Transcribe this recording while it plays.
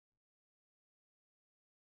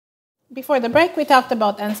before the break, we talked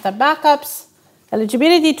about n-step backups.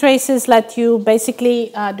 Eligibility traces let you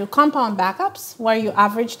basically do compound backups where you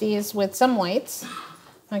average these with some weights.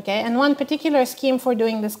 Okay, and one particular scheme for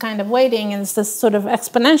doing this kind of weighting is this sort of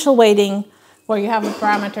exponential weighting where you have a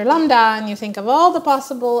parameter lambda and you think of all the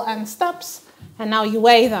possible n steps and now you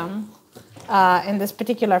weigh them in this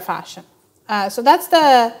particular fashion. So that's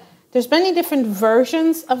there's many different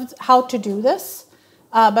versions of how to do this,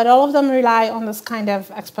 but all of them rely on this kind of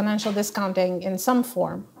exponential discounting in some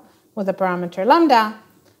form with the parameter lambda.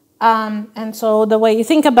 And so the way you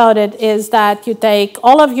think about it is that you take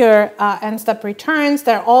all of your n-step returns,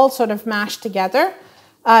 they're all sort of mashed together.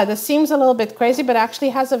 This seems a little bit crazy, but actually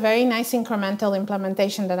has a very nice incremental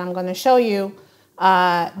implementation that I'm going to show you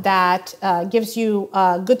that gives you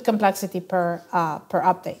good complexity per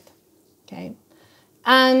update. Okay.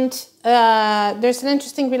 And there's an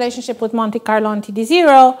interesting relationship with Monte Carlo and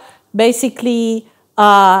TD0. Basically,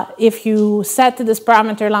 if you set this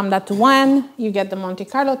parameter lambda to 1, you get the Monte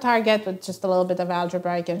Carlo target with just a little bit of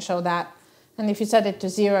algebra. I can show that. And if you set it to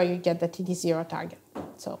 0, you get the TD0 target.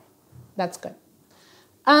 So that's good.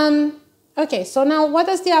 Okay, so now what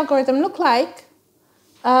does the algorithm look like?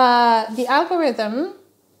 The algorithm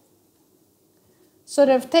sort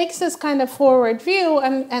of takes this kind of forward view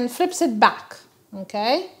and flips it back.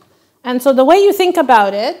 Okay? And so the way you think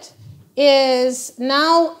about it is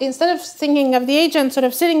now, instead of thinking of the agent sort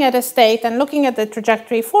of sitting at a state and looking at the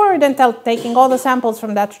trajectory forward and taking all the samples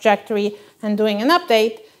from that trajectory and doing an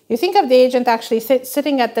update, you think of the agent actually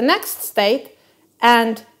sitting at the next state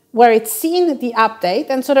and where it's seen the update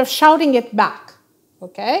and sort of shouting it back,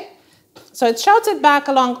 okay? So it shouts it back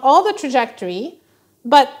along all the trajectory,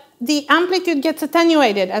 but the amplitude gets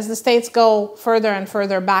attenuated as the states go further and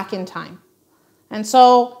further back in time. And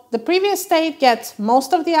so the previous state gets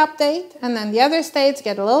most of the update, and then the other states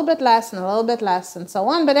get a little bit less and a little bit less and so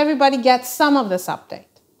on, but everybody gets some of this update.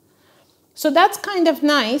 So that's kind of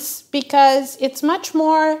nice because it's much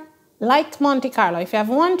more like Monte Carlo. If you have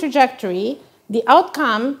one trajectory, the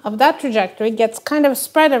outcome of that trajectory gets kind of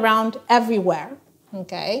spread around everywhere,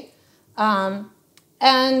 okay? And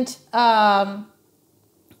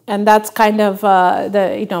that's kind of,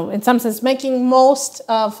 in some sense, making most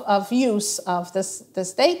of use of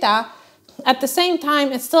this data. At the same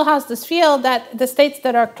time, it still has this feel that the states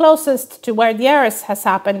that are closest to where the error has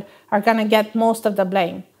happened are going to get most of the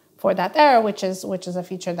blame for that error, which is a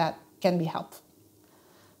feature that can be helpful.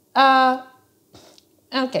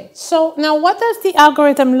 Okay, so now what does the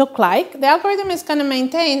algorithm look like? The algorithm is going to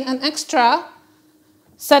maintain an extra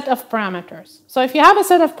set of parameters. So if you have a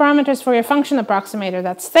set of parameters for your function approximator,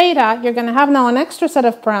 that's theta, you're going to have now an extra set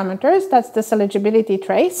of parameters, that's this eligibility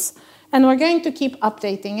trace, and we're going to keep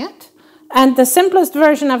updating it. And the simplest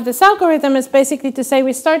version of this algorithm is basically to say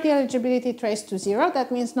we start the eligibility trace to 0.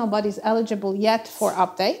 That means nobody's eligible yet for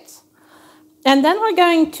updates. And then we're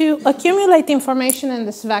going to accumulate information in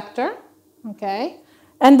this vector, okay?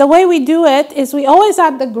 And the way we do it is we always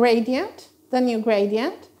add the gradient, the new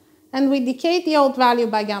gradient, and we decay the old value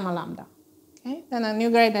by gamma lambda. Okay? Then a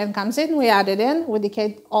new gradient comes in, we add it in, we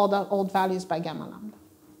decay all the old values by gamma lambda.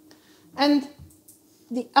 And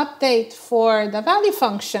the update for the value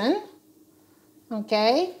function,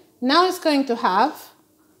 okay, now is going to have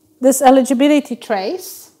this eligibility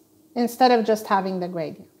trace instead of just having the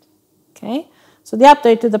gradient. Okay? So the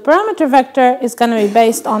update to the parameter vector is going to be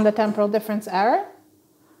based on the temporal difference error,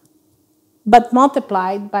 but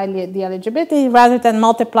multiplied by the eligibility rather than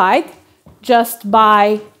multiplied just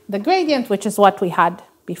by the gradient, which is what we had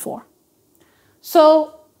before.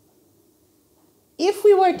 So if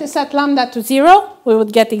we were to set lambda to 0, we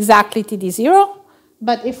would get exactly TD0.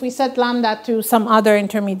 But if we set lambda to some other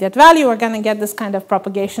intermediate value, we're going to get this kind of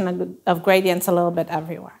propagation of gradients a little bit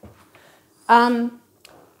everywhere.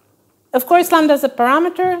 Of course, lambda is a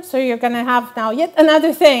parameter, so you're going to have now yet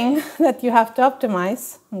another thing that you have to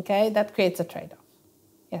optimize, okay, that creates a trade-off.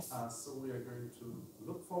 Yes? So we are going to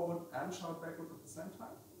look forward and shout backward at the same time?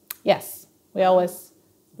 Yes, we always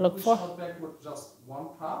look for. Shout backward just one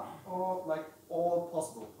path or like all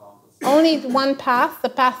possible paths? Only one path, the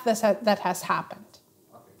path that has happened.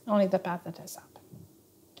 Okay. Only the path that has happened.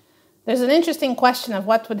 There's an interesting question of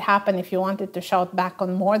what would happen if you wanted to shout back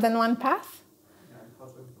on more than one path.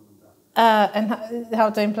 And how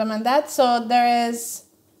to implement that. So there is,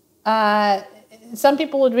 some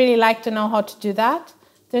people would really like to know how to do that.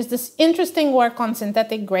 There's this interesting work on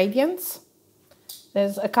synthetic gradients.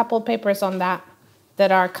 There's a couple papers on that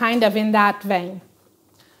are kind of in that vein.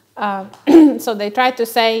 So they try to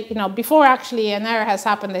say, before actually an error has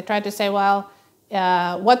happened, they try to say, well,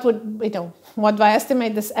 what do I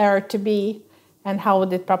estimate this error to be and how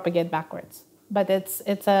would it propagate backwards? but it's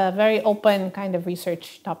a very open kind of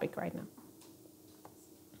research topic right now.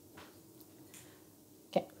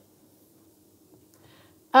 Okay.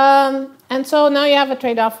 And so now you have a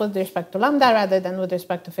trade-off with respect to lambda rather than with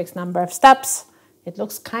respect to fixed number of steps. It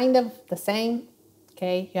looks kind of the same.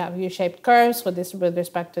 Okay, you have U-shaped curves with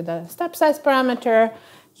respect to the step size parameter.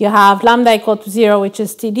 You have lambda equal to 0, which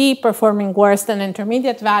is TD, performing worse than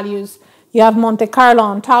intermediate values. You have Monte Carlo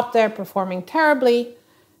on top there, performing terribly,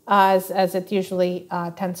 as it usually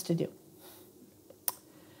tends to do.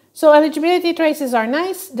 So eligibility traces are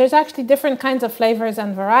nice. There's actually different kinds of flavors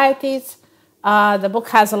and varieties. The book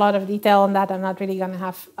has a lot of detail on that. I'm not really going to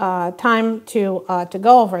have time to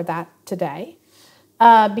go over that today.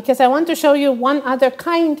 Because I want to show you one other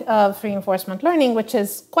kind of reinforcement learning, which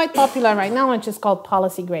is quite popular right now, which is called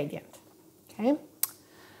policy gradient. Okay?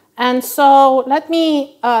 And so let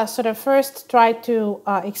me sort of first try to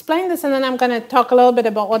explain this, and then I'm going to talk a little bit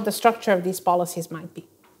about what the structure of these policies might be.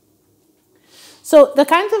 So the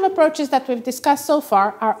kinds of approaches that we've discussed so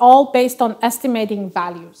far are all based on estimating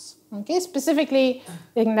values. Okay? Specifically,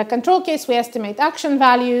 in the control case, we estimate action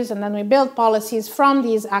values, and then we build policies from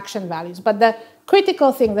these action values. But the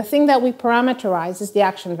critical thing, the thing that we parameterize, is the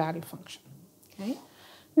action value function. Okay?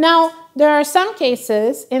 Now, there are some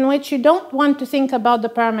cases in which you don't want to think about the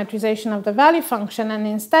parameterization of the value function, and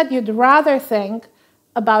instead you'd rather think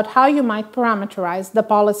about how you might parameterize the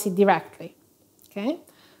policy directly. Okay?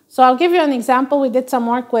 So I'll give you an example. We did some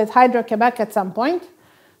work with Hydro-Quebec at some point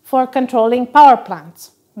for controlling power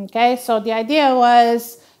plants. Okay? So the idea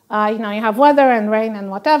was, you have weather and rain and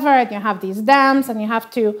whatever, and you have these dams, and you have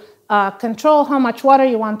to control how much water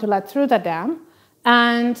you want to let through the dam.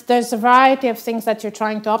 And there's a variety of things that you're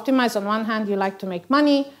trying to optimize. On one hand, you like to make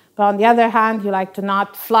money, but on the other hand, you like to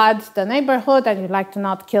not flood the neighborhood, and you like to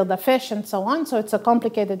not kill the fish, and so on. So it's a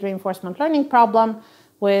complicated reinforcement learning problem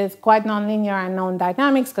with quite nonlinear and known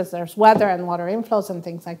dynamics, because there's weather and water inflows and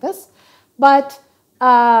things like this. But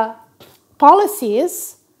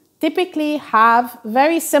policies typically have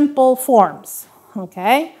very simple forms.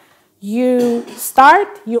 Okay? You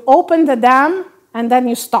start, you open the dam, and then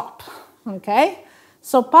you stop. Okay?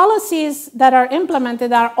 So policies that are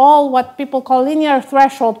implemented are all what people call linear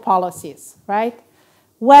threshold policies, right?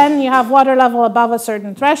 When you have water level above a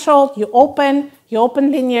certain threshold, you open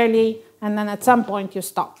linearly, and then at some point you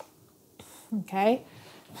stop. Okay?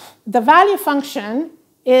 The value function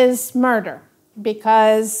is murder,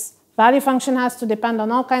 because value function has to depend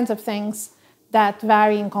on all kinds of things that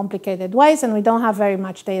vary in complicated ways, and we don't have very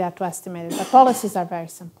much data to estimate it. The policies are very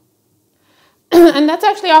simple. And that's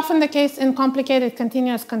actually often the case in complicated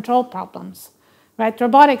continuous control problems, right?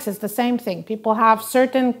 Robotics is the same thing. People have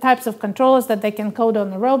certain types of controllers that they can code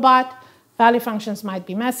on the robot. Value functions might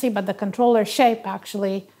be messy, but the controller shape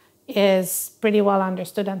actually is pretty well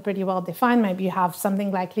understood and pretty well defined. Maybe you have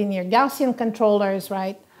something like linear Gaussian controllers,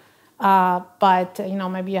 right? But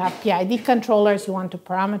maybe you have PID controllers. You want to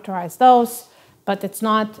parameterize those, but it's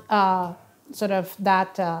not sort of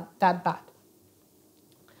that bad.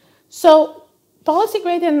 So policy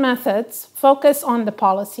gradient methods focus on the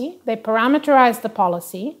policy. They parameterize the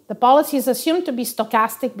policy. The policy is assumed to be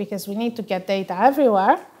stochastic because we need to get data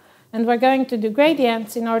everywhere. And we're going to do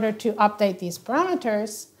gradients in order to update these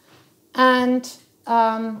parameters. And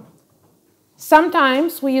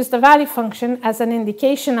sometimes we use the value function as an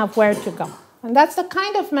indication of where to go. And that's the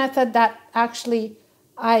kind of method that actually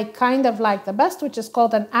I kind of like the best, which is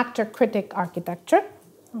called an actor-critic architecture.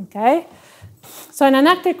 Okay? So in an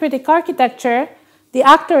actor-critic architecture, the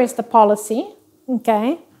actor is the policy,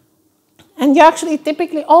 okay? And you actually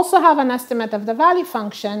typically also have an estimate of the value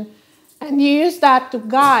function, and you use that to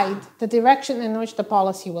guide the direction in which the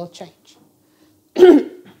policy will change.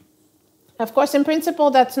 Of course, in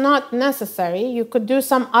principle, that's not necessary. You could do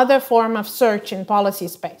some other form of search in policy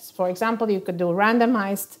space. For example, you could do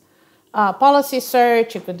randomized policy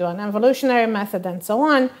search, you could do an evolutionary method, and so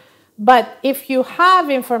on. But if you have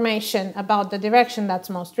information about the direction that's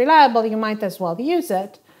most reliable, you might as well use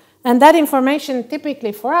it. And that information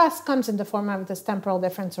typically for us comes in the form of this temporal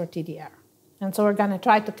difference or TDR. And so we're going to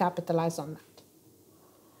try to capitalize on that.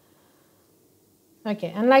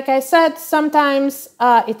 Okay, and like I said, sometimes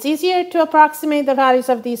it's easier to approximate the values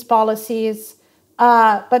of these policies.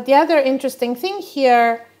 But the other interesting thing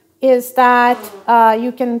here is that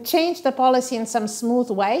you can change the policy in some smooth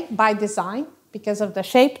way by design, because of the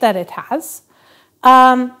shape that it has.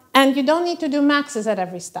 And you don't need to do maxes at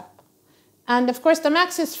every step. And of course, the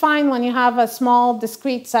max is fine when you have a small,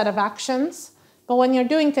 discrete set of actions. But when you're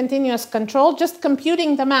doing continuous control, just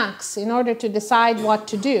computing the max in order to decide what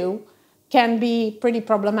to do can be pretty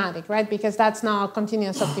problematic, right? Because that's now a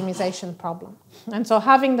continuous optimization problem. And so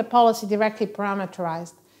having the policy directly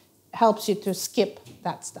parameterized helps you to skip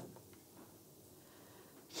that step.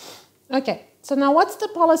 Okay, so now what's the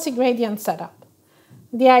policy gradient setup?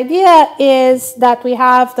 The idea is that we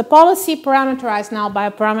have the policy parameterized now by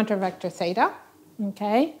a parameter vector theta,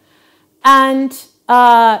 okay? And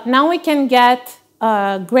now we can get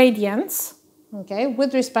gradients, okay,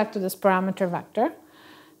 with respect to this parameter vector.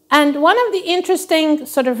 And one of the interesting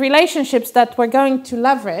sort of relationships that we're going to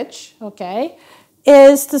leverage, okay,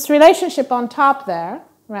 is this relationship on top there,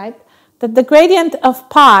 right? That the gradient of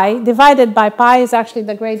pi divided by pi is actually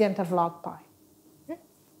the gradient of log pi. Okay?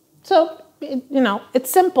 So, it's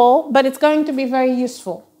simple, but it's going to be very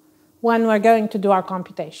useful when we're going to do our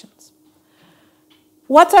computations.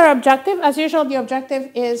 What's our objective? As usual, the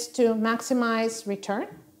objective is to maximize return.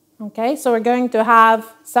 Okay, so we're going to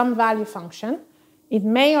have some value function. It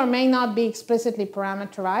may or may not be explicitly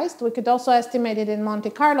parameterized. We could also estimate it in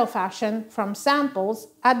Monte Carlo fashion from samples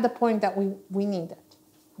at the point that we need it.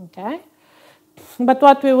 Okay? But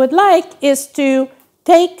what we would like is to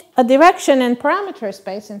take a direction in parameter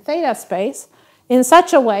space, in theta space, in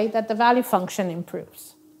such a way that the value function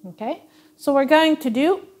improves. Okay? So we're going to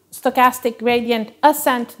do stochastic gradient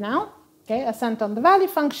ascent now. Okay, ascent on the value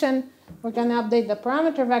function. We're going to update the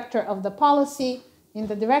parameter vector of the policy in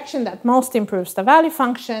the direction that most improves the value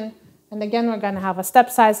function. And again, we're going to have a step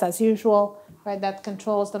size as usual, right, that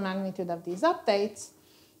controls the magnitude of these updates.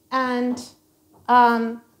 And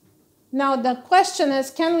now the question is,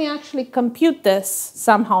 can we actually compute this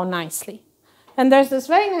somehow nicely? And there's this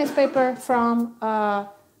very nice paper from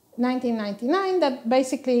 1999 that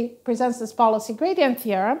basically presents this policy gradient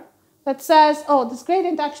theorem that says, oh, this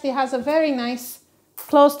gradient actually has a very nice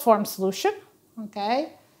closed form solution,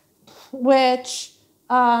 okay, which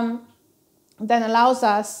then allows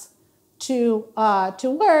us to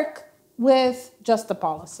work with just the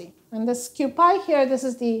policy. And this q pi here, this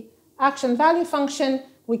is the action value function.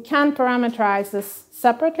 We can parameterize this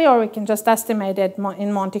separately, or we can just estimate it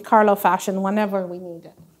in Monte Carlo fashion whenever we need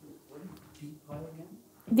it. What is d pi again?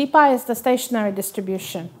 D pi is the stationary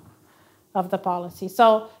distribution of the policy.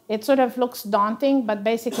 So it sort of looks daunting, but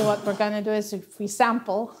basically what we're going to do is if we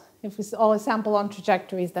always sample on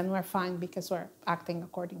trajectories, then we're fine because we're acting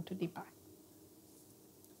according to d pi.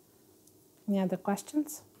 Any other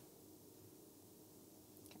questions?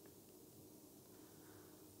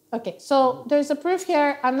 Okay, so there's a proof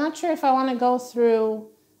here. I'm not sure if I want to go through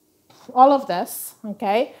all of this,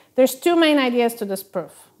 okay? There's two main ideas to this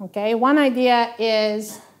proof, okay? One idea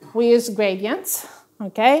is we use gradients,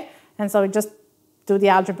 okay? And so we just do the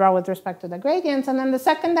algebra with respect to the gradients. And then the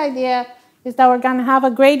second idea is that we're going to have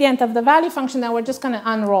a gradient of the value function that we're just going to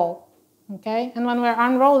unroll, okay? And when we're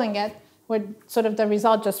unrolling it, the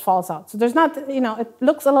result just falls out. So there's not, it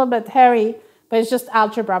looks a little bit hairy, but it's just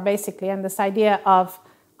algebra basically, and this idea of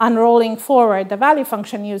unrolling forward the value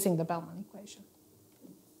function using the Bellman equation.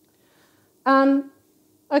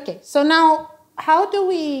 Okay, so now how do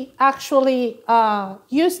we actually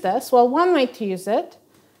use this? Well, one way to use it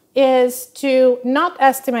is to not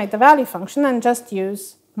estimate the value function and just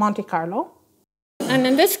use Monte Carlo. And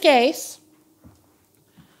in this case,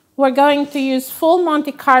 we're going to use full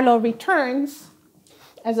Monte Carlo returns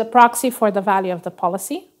as a proxy for the value of the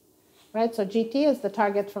policy, right? So GT is the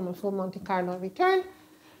target from a full Monte Carlo return.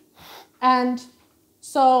 And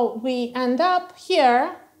so we end up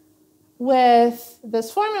here with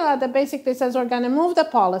this formula that basically says we're going to move the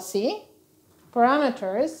policy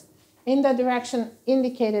parameters in the direction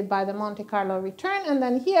indicated by the Monte Carlo return. And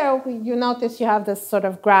then here, you notice you have this sort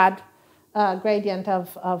of gradient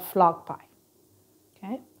of log pi.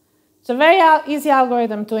 Okay? It's a very easy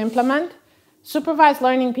algorithm to implement. Supervised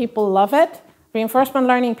learning people love it. Reinforcement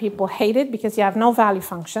learning people hate it because you have no value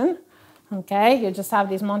function. Okay? You just have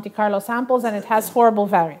these Monte Carlo samples and it has horrible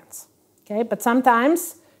variance. Okay? But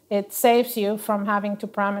sometimes it saves you from having to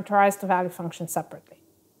parameterize the value function separately.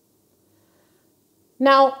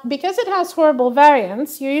 Now, because it has horrible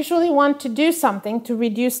variance, you usually want to do something to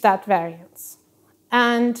reduce that variance.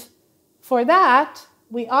 And for that,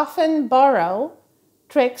 we often borrow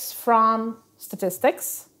tricks from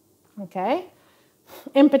statistics. Okay?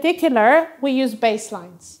 In particular, we use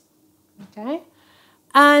baselines. Okay?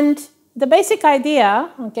 And the basic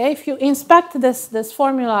idea, okay, if you inspect this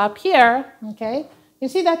formula up here, okay, you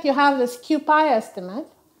see that you have this q pi estimate,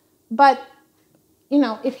 but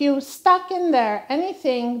if you stuck in there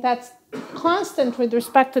anything that's constant with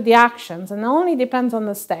respect to the actions and only depends on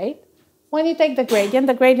the state, when you take the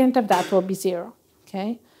gradient of that will be 0.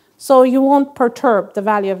 Okay? So you won't perturb the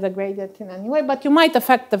value of the gradient in any way, but you might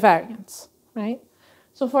affect the variance, right?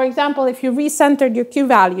 So for example, if you recentered your Q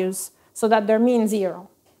values so that they're mean 0,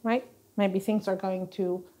 right? Maybe things are going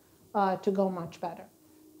to go much better.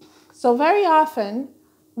 So very often,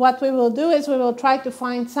 what we will do is we will try to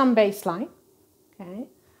find some baseline, okay?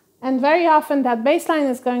 And very often that baseline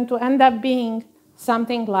is going to end up being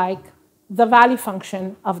something like the value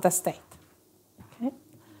function of the state, okay?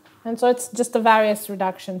 And so it's just a variance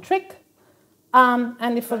reduction trick.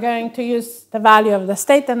 And if we're going to use the value of the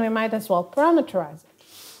state, then we might as well parameterize it,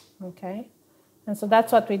 okay? And so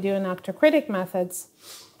that's what we do in octocritic methods.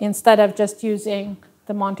 Instead of just using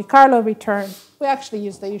the Monte Carlo return, we actually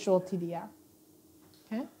use the usual TDR,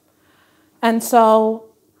 okay? And so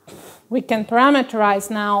we can parameterize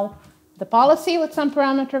now the policy with some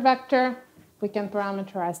parameter vector. We can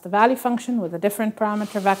parameterize the value function with a different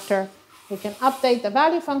parameter vector. We can update the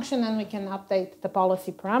value function, and we can update the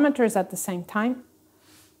policy parameters at the same time.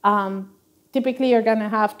 Typically, you're going to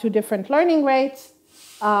have 2 different learning rates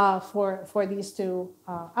for these 2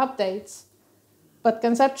 updates. But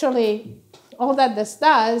conceptually, all that this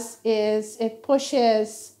does is it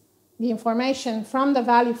pushes the information from the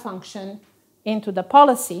value function into the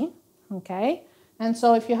policy, okay? And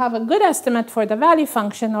so if you have a good estimate for the value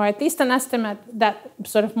function, or at least an estimate that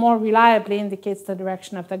sort of more reliably indicates the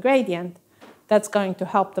direction of the gradient, that's going to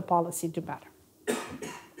help the policy do better.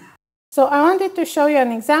 So I wanted to show you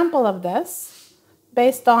an example of this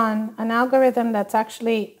based on an algorithm that's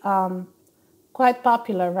actually quite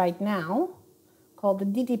popular right now, called the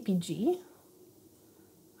DDPG.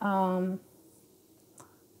 Let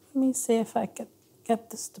me see if I can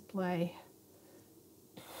get this to play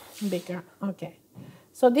bigger. Okay.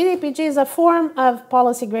 So DDPG is a form of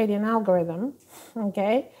policy gradient algorithm,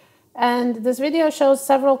 okay? And this video shows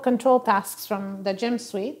several control tasks from the GIM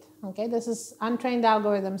suite, okay? This is untrained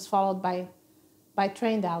algorithms followed by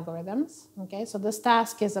trained algorithms, okay? So this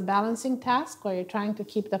task is a balancing task where you're trying to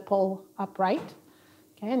keep the pole upright,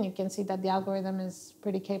 okay? And you can see that the algorithm is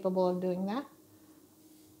pretty capable of doing that.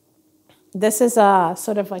 This is a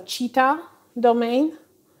sort of a cheetah domain,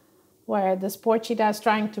 where this poor cheetah is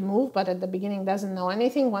trying to move, but at the beginning doesn't know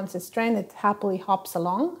anything. Once it's trained, it happily hops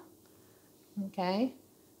along, okay?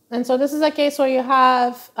 And so this is a case where you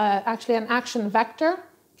have actually an action vector,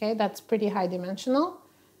 okay, that's pretty high dimensional.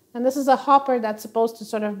 And this is a hopper that's supposed to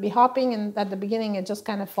sort of be hopping, and at the beginning it just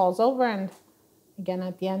kind of falls over, and again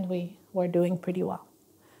at the end we're doing pretty well.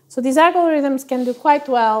 So these algorithms can do quite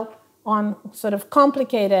well on sort of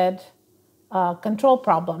complicated control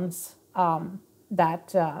problems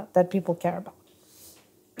that people care about.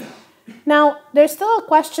 Now, there's still a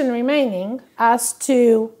question remaining as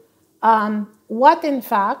to what, in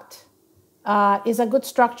fact, is a good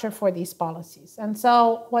structure for these policies. And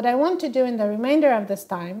so what I want to do in the remainder of this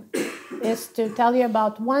time is to tell you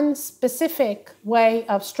about one specific way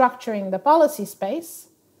of structuring the policy space,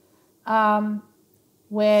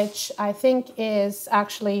 which I think is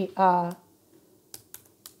actually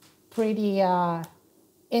pretty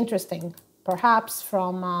interesting, perhaps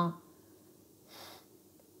from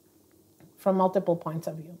multiple points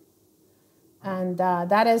of view. And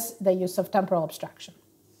that is the use of temporal abstraction.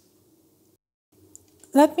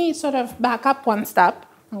 Let me sort of back up one step,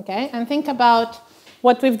 okay, and think about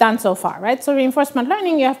what we've done so far, right? So reinforcement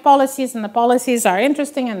learning, you have policies, and the policies are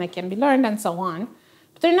interesting, and they can be learned, and so on.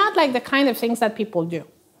 But they're not like the kind of things that people do,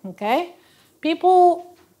 okay?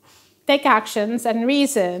 People take actions and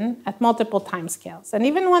reason at multiple time scales. And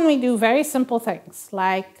even when we do very simple things,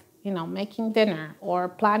 like, you know, making dinner or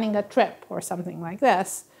planning a trip or something like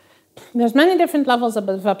this, there's many different levels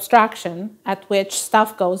of abstraction at which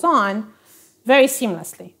stuff goes on very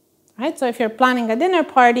seamlessly, right? So if you're planning a dinner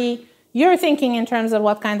party, you're thinking in terms of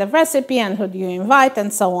what kind of recipe and who do you invite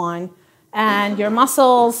and so on. And your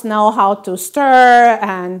muscles know how to stir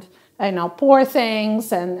and, you know, pour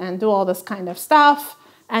things and do all this kind of stuff.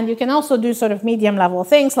 And you can also do sort of medium level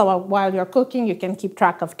things while you're cooking. You can keep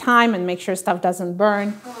track of time and make sure stuff doesn't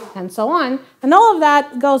burn and so on. And all of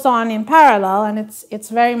that goes on in parallel, and it's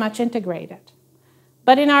very much integrated.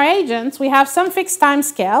 But in our agents, we have some fixed time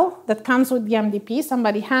scale that comes with the MDP.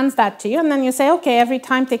 Somebody hands that to you, and then you say, okay, every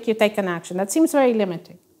time you take an action. That seems very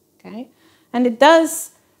limiting, okay? And it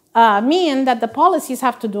does mean that the policies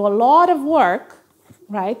have to do a lot of work,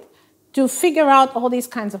 right, to figure out all these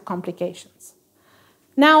kinds of complications.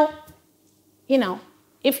 Now, you know,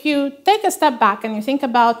 if you take a step back and you think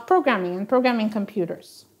about programming and programming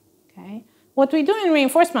computers, okay, what we do in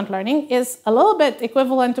reinforcement learning is a little bit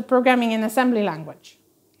equivalent to programming in assembly language.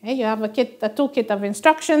 Okay, you have a toolkit of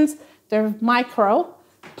instructions, they're micro,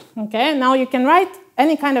 okay, and now you can write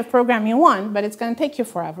any kind of program you want, but it's going to take you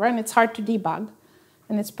forever, and it's hard to debug,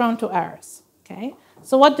 and it's prone to errors, okay?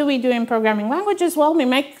 So what do we do in programming languages? Well, we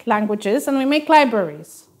make languages and we make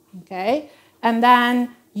libraries, okay? And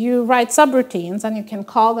then you write subroutines and you can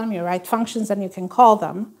call them, you write functions and you can call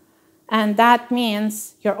them. And that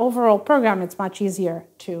means your overall program is much easier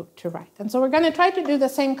to write. And so we're going to try to do the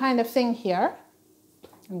same kind of thing here,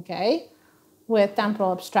 okay, with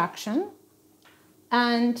temporal abstraction.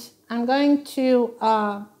 And I'm going to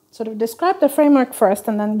sort of describe the framework first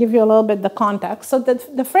and then give you a little bit the context. So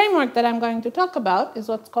the framework that I'm going to talk about is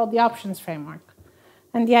what's called the options framework.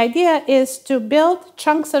 And the idea is to build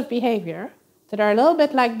chunks of behavior that are a little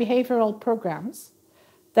bit like behavioral programs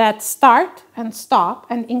that start and stop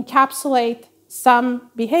and encapsulate some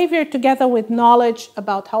behavior together with knowledge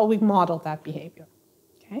about how we model that behavior.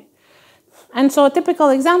 Okay? And so a typical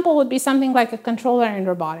example would be something like a controller in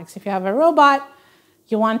robotics. If you have a robot,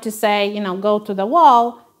 you want to say, you know, go to the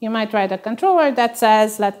wall, you might write a controller that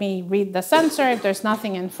says, let me read the sensor. If there's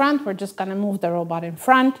nothing in front, we're just going to move the robot in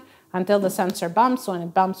front until the sensor bumps. When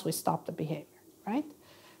it bumps, we stop the behavior, right?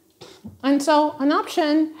 And so an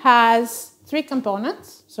option has 3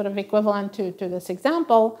 components, sort of equivalent to this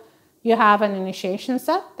example. You have an initiation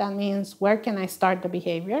set. That means where can I start the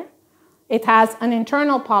behavior? It has an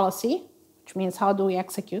internal policy, which means how do we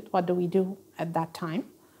execute? What do we do at that time?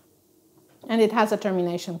 And it has a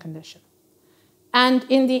termination condition. And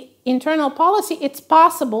in the internal policy, it's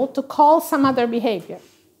possible to call some other behavior.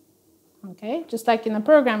 Okay? Just like in a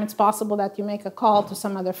program, it's possible that you make a call to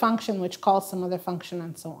some other function, which calls some other function,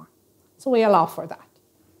 and so on. So we allow for that.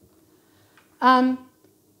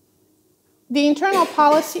 The internal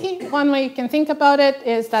policy, one way you can think about it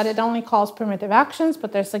is that it only calls primitive actions,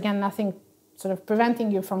 but there's, again, nothing sort of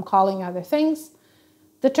preventing you from calling other things.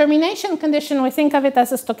 The termination condition, we think of it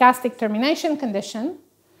as a stochastic termination condition,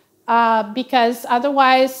 because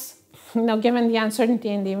otherwise, you know, given the uncertainty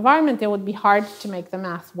in the environment, it would be hard to make the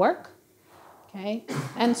math work. Okay?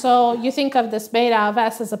 And so you think of this beta of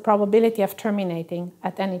S as a probability of terminating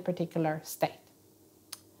at any particular state.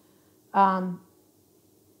 So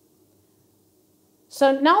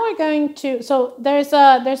now we're going to, so there's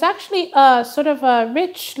actually a sort of a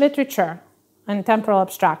rich literature in temporal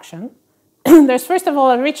abstraction. There's first of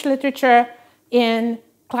all a rich literature in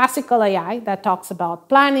classical AI that talks about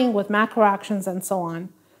planning with macro actions and so on.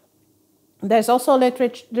 There's also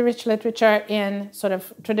rich literature in sort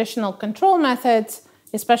of traditional control methods,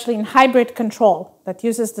 especially in hybrid control, that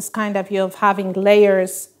uses this kind of view of having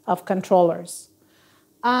layers of controllers.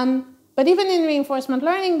 But even in reinforcement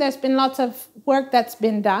learning, there's been lots of work that's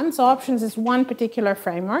been done. So options is one particular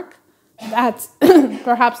framework that's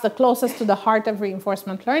perhaps the closest to the heart of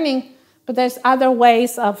reinforcement learning. But there's other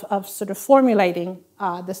ways of sort of formulating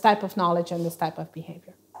this type of knowledge and this type of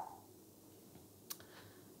behavior.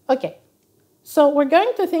 Okay, so we're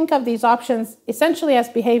going to think of these options essentially as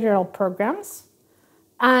behavioral programs.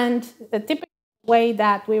 And the typical way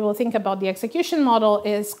that we will think about the execution model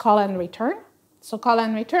is call and return. So call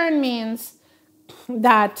and return means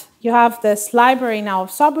that you have this library now of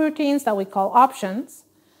subroutines that we call options.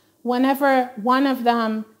 Whenever one of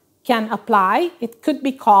them can apply, it could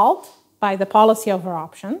be called by the policy over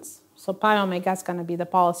options. So pi omega is going to be the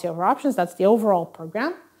policy over options. That's the overall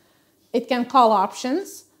program. It can call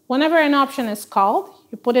options. Whenever an option is called,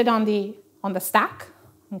 you put it on the stack,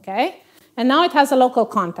 okay? And now it has a local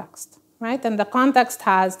context, right? And the context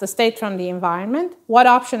has the state from the environment. What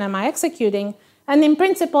option am I executing? And in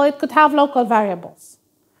principle, it could have local variables.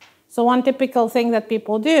 So one typical thing that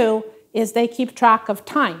people do is they keep track of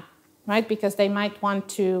time, right? Because they might want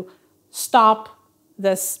to stop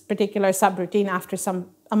this particular subroutine after some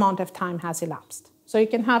amount of time has elapsed. So you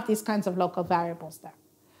can have these kinds of local variables there.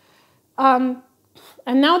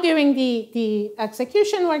 And now during the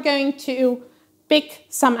execution, we're going to pick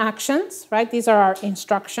some actions, right? These are our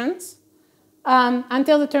instructions.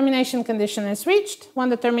 Until the termination condition is reached. When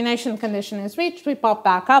the termination condition is reached, we pop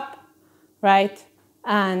back up, right?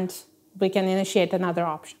 And we can initiate another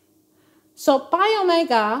option. So pi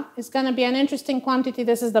omega is going to be an interesting quantity.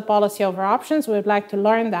 This is the policy over options. We would like to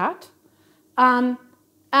learn that.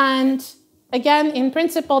 And again, in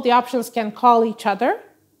principle, the options can call each other.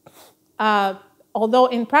 Although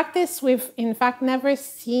in practice, we've in fact never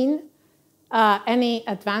seen any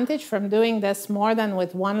advantage from doing this more than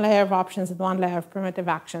with one layer of options and one layer of primitive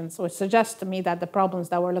actions, which suggests to me that the problems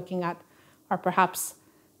that we're looking at are perhaps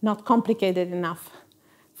not complicated enough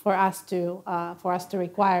for us to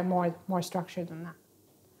require more structure than that.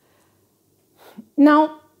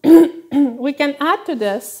 Now, we can add to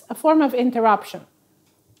this a form of interruption.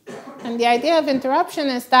 And the idea of interruption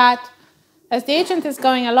is that as the agent is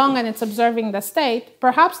going along and it's observing the state,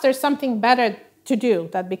 perhaps there's something better to do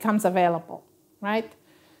that becomes available, right?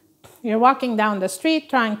 You're walking down the street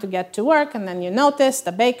trying to get to work, and then you notice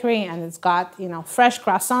the bakery, and it's got, fresh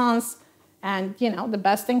croissants, and, the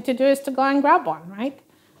best thing to do is to go and grab one, right?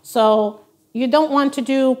 So you don't want to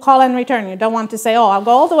do call and return. You don't want to say, oh, I'll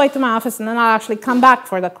go all the way to my office, and then I'll actually come back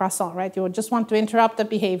for the croissant, right? You would just want to interrupt the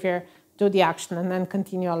behavior, do the action, and then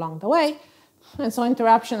continue along the way. And so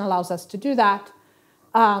interruption allows us to do that.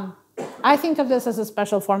 I think of this as a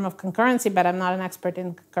special form of concurrency, but I'm not an expert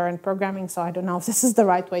in concurrent programming, so I don't know if this is the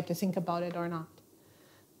right way to think about it or not.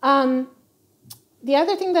 The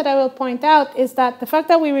other thing that I will point out is that the fact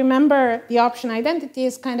that we remember the option identity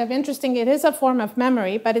is kind of interesting. It is a form of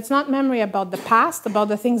memory, but it's not memory about the past, about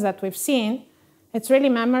the things that we've seen. It's really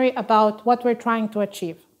memory about what we're trying to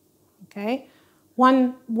achieve. Okay?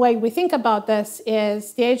 One way we think about this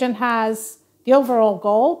is the agent has the overall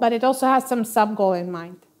goal, but it also has some sub-goal in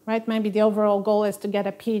mind. Right? Maybe the overall goal is to get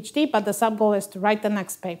a PhD, but the sub-goal is to write the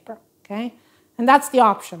next paper, okay? And that's the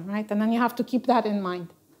option, right? And then you have to keep that in mind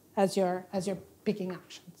as you're picking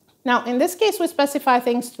actions. Now, in this case, we specify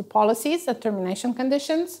things through policies and termination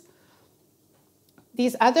conditions.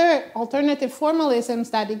 These other alternative formalisms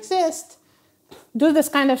that exist do this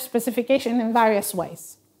kind of specification in various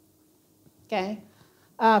ways, okay?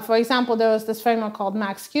 For example, there was this framework called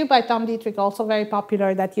MaxQ by Tom Dietrich, also very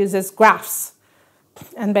popular, that uses graphs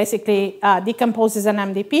and basically decomposes an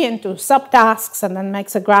MDP into subtasks and then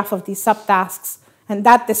makes a graph of these subtasks, and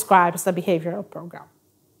that describes the behavioral program.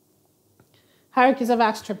 Hierarchies of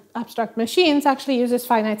abstract machines actually uses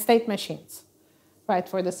finite state machines, right,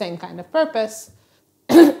 for the same kind of purpose.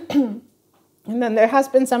 And then there has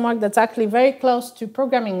been some work that's actually very close to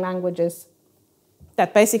programming languages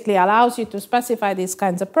that basically allows you to specify these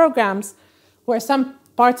kinds of programs where some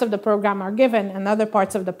parts of the program are given and other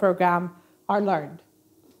parts of the program are learned.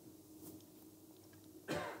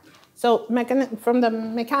 So from the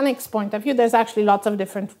mechanics point of view, there's actually lots of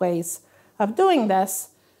different ways of doing this.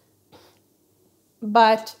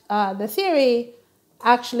 But the theory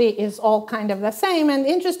actually is all kind of the same. And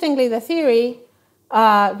interestingly, the theory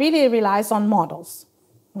really relies on models.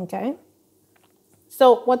 Okay?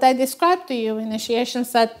 So what I described to you, initiation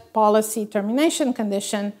set, policy, termination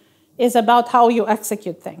condition, is about how you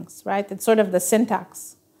execute things, right? It's sort of the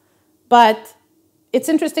syntax. But it's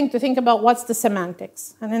interesting to think about what's the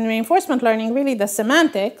semantics. And in reinforcement learning, really the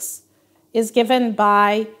semantics is given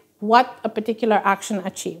by what a particular action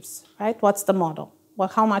achieves, right? What's the model? Well,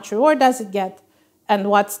 how much reward does it get? And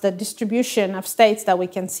what's the distribution of states that we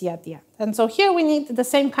can see at the end? And so here we need the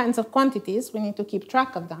same kinds of quantities. We need to keep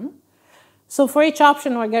track of them. So for each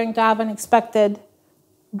option, we're going to have an expected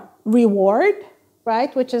reward,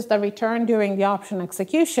 right? Which is the return during the option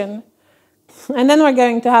execution. And then we're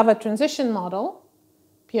going to have a transition model,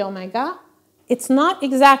 P omega. It's not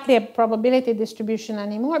exactly a probability distribution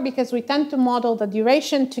anymore because we tend to model the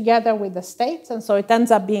duration together with the states, and so it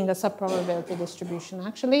ends up being a subprobability distribution,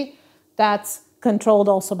 actually, that's controlled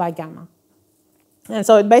also by gamma. And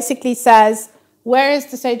so it basically says, where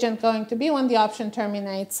is this agent going to be when the option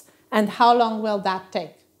terminates, and how long will that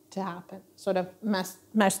take to happen, sort of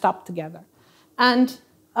meshed up together. And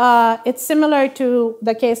it's similar to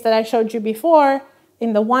the case that I showed you before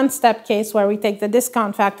in the one-step case where we take the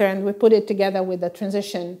discount factor and we put it together with the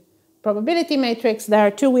transition probability matrix. There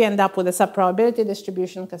too we end up with a subprobability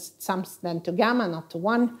distribution because it sums then to gamma, not to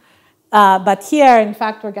 1. But here, in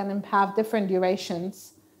fact, we're going to have different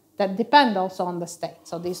durations that depend also on the state.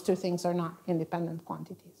 So these two things are not independent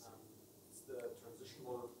quantities. Is the transition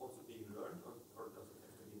model also being learned, or does it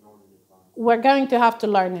have to be known in advance? We're going to have to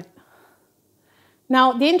learn it.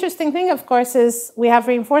 Now, the interesting thing, of course, is we have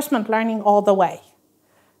reinforcement learning all the way.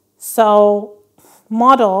 So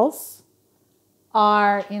models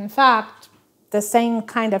are, in fact, the same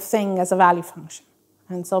kind of thing as a value function.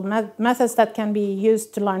 And so methods that can be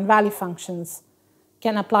used to learn value functions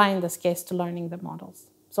can apply in this case to learning the models.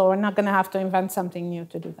 So we're not going to have to invent something new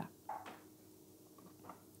to do that.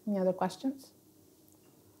 Any other questions?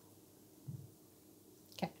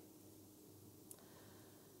 Okay.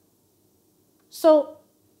 So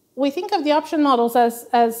we think of the option models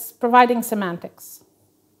as providing semantics.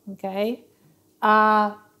 Okay?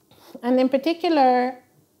 And in particular,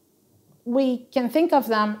 we can think of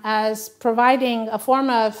them as providing a form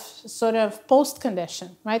of sort of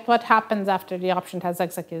post-condition, right? What happens after the option has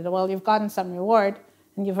executed? Well, you've gotten some reward,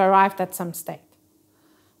 and you've arrived at some state.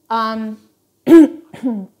 And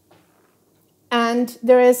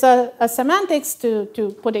there is a semantics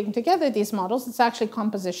to putting together these models. It's actually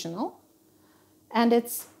compositional. And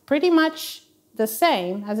it's pretty much the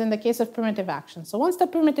same as in the case of primitive actions. So once the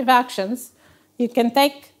primitive actions, you can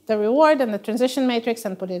take the reward and the transition matrix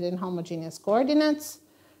and put it in homogeneous coordinates.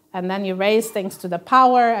 And then you raise things to the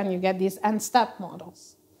power, and you get these n-step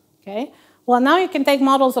models. Okay? Well, now you can take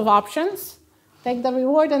models of options, take the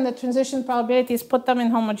reward and the transition probabilities, put them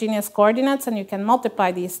in homogeneous coordinates, and you can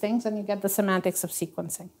multiply these things, and you get the semantics of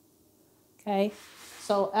sequencing. Okay?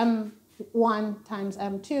 So M1 times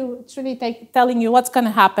M2, it's really telling you what's going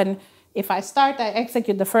to happen if I start, I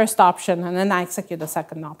execute the first option, and then I execute the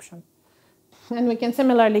second option. And we can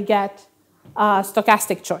similarly get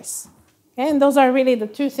stochastic choice. Okay? And those are really the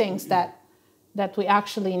two things that we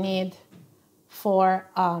actually need for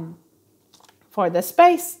the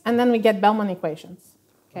space. And then we get Bellman equations.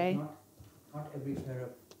 Okay? Not every pair of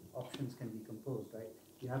options can be composed, right?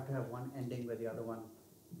 You have to have one ending where the other one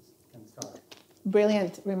can start.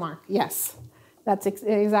 Brilliant remark. Yes, that's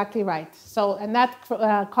exactly right. So, and that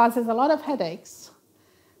causes a lot of headaches,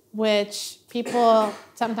 which people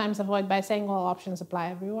sometimes avoid by saying, well, options apply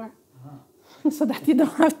everywhere. So that you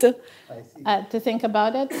don't have to think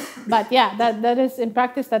about it. But yeah, that is, in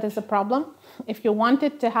practice, that is a problem. If you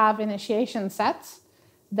wanted to have initiation sets,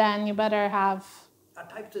 then you better have a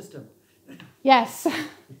type system. Yes.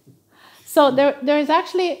 So there is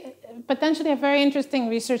actually potentially a very interesting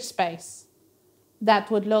research space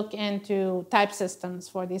that would look into type systems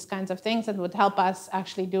for these kinds of things and would help us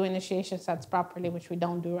actually do initiation sets properly, which we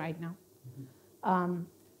don't do right now.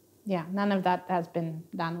 Yeah, none of that has been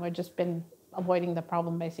done. We've just been avoiding the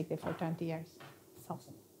problem basically for 20 years. So,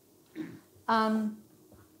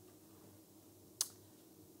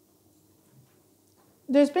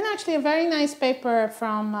 there's been actually a very nice paper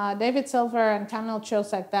from David Silver and Kamil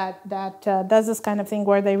Chilsek that does this kind of thing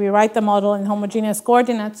where they rewrite the model in homogeneous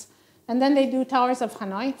coordinates, and then they do towers of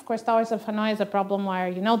Hanoi. Of course, towers of Hanoi is a problem where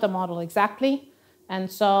you know the model exactly,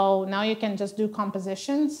 and so now you can just do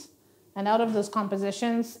compositions, and out of those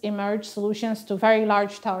compositions emerge solutions to very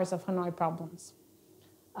large towers of Hanoi problems.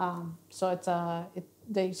 So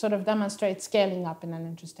they sort of demonstrate scaling up in an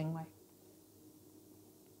interesting way.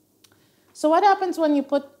 So what happens when you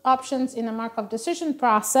put options in a Markov decision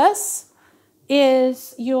process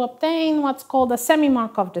is you obtain what's called a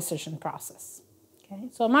semi-Markov decision process. Okay?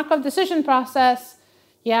 So a Markov decision process,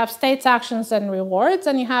 you have states, actions, and rewards,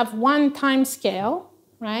 and you have one time scale,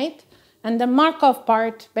 right? And the Markov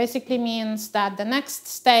part basically means that the next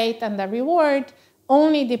state and the reward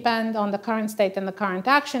only depend on the current state and the current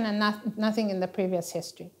action and nothing in the previous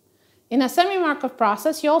history. In a semi-Markov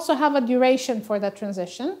process, you also have a duration for the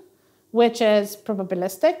transition, which is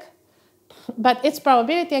probabilistic, but its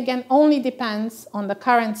probability, again, only depends on the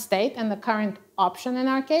current state and the current option in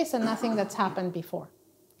our case, and nothing that's happened before.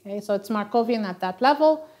 Okay, so it's Markovian at that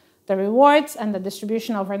level. The rewards and the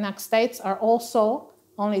distribution over next states are also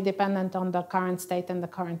only dependent on the current state and the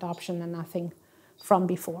current option and nothing from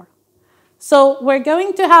before. So we're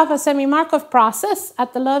going to have a semi-Markov process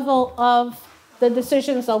at the level of the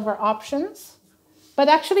decisions over options. But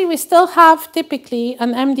actually, we still have typically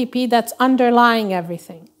an MDP that's underlying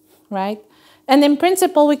everything, right? And in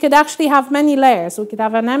principle, we could actually have many layers. We could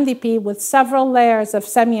have an MDP with several layers of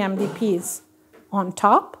semi-MDPs on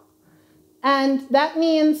top. And that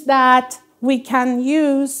means that we can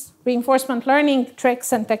use reinforcement learning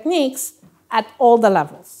tricks and techniques at all the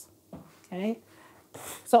levels, okay?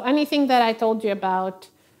 So anything that I told you about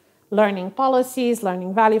learning policies,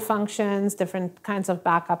 learning value functions, different kinds of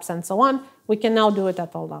backups, and so on, we can now do it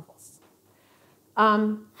at all levels.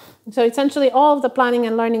 So essentially, all of the planning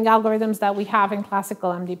and learning algorithms that we have in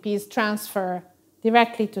classical MDPs transfer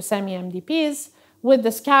directly to semi-MDPs, with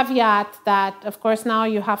this caveat that, of course, now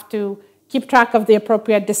you have to keep track of the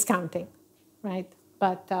appropriate discounting, right?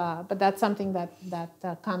 But that's something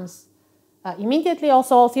that comes immediately.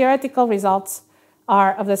 Also, all theoretical results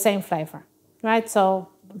are of the same flavor, right? So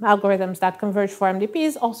algorithms that converge for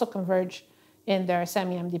MDPs also converge in their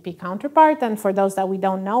semi-MDP counterpart. And for those that we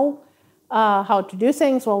don't know how to do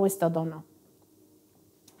things, well, we still don't know.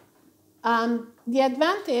 The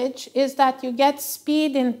advantage is that you get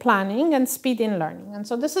speed in planning and speed in learning. And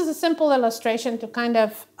so this is a simple illustration to kind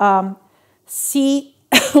of see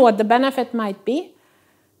what the benefit might be.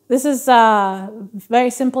 This is a very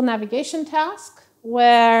simple navigation task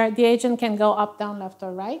where the agent can go up, down, left,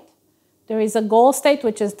 or right. There is a goal state,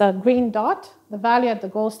 which is the green dot. The value at the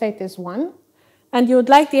goal state is 1. And you would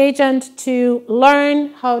like the agent to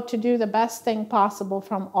learn how to do the best thing possible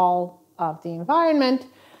from all of the environment.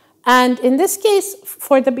 And in this case,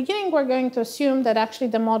 for the beginning, we're going to assume that actually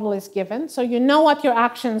the model is given. So you know what your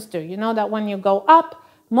actions do. You know that when you go up,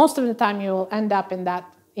 most of the time you will end up in that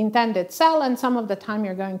intended cell, and some of the time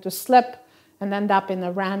you're going to slip and end up in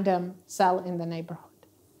a random cell in the neighborhood.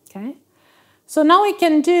 Okay? So now we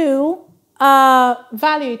can do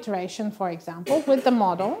value iteration, for example, with the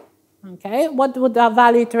model. Okay, what would the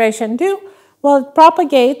value iteration do? Well, it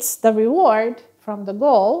propagates the reward from the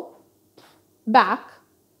goal back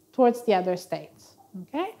towards the other states.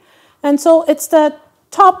 Okay, and so it's the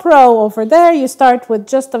top row over there. You start with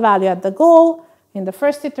just the value at the goal. In the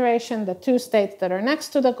first iteration, the two states that are next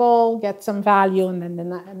to the goal get some value, and then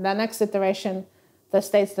in the next iteration, the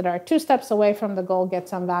states that are 2 steps away from the goal get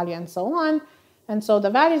some value, and so on. And so the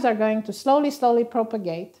values are going to slowly, slowly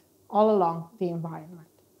propagate all along the environment.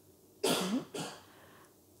 Okay.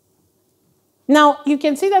 Now, you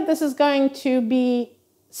can see that this is going to be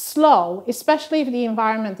slow, especially if the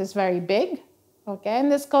environment is very big. Okay,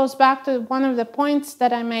 and this goes back to one of the points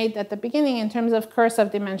that I made at the beginning in terms of curse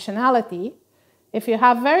of dimensionality. If you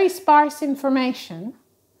have very sparse information,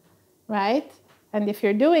 right, and if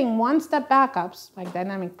you're doing one-step backups, like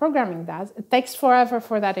dynamic programming does, it takes forever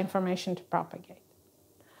for that information to propagate.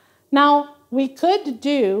 Now, we could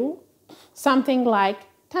do something like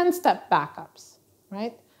 10-step backups,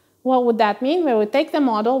 right? What would that mean? We would take the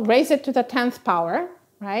model, raise it to the 10th power,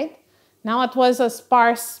 right? Now it was a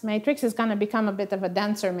sparse matrix. It's going to become a bit of a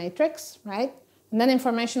denser matrix, right? And then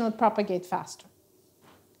information would propagate faster.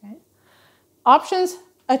 Okay? Options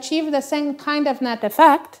achieve the same kind of net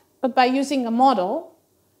effect, but by using a model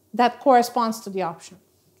that corresponds to the option.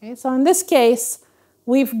 Okay? So in this case,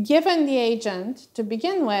 we've given the agent, to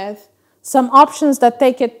begin with, some options that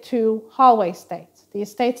take it to hallway states,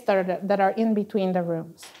 these states that are in between the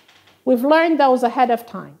rooms. We've learned those ahead of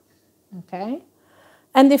time. Okay?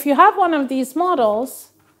 And if you have one of these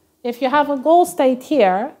models, if you have a goal state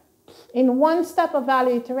here, in one step of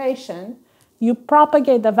value iteration, you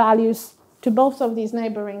propagate the values to both of these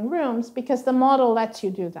neighboring rooms because the model lets you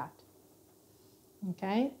do that.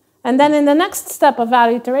 Okay? And then in the next step of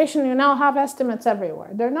value iteration, you now have estimates everywhere.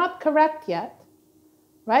 They're not correct yet,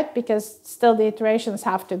 right? Because still the iterations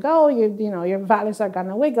have to go. Your values are going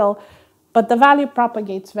to wiggle. But the value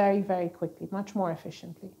propagates very, very quickly, much more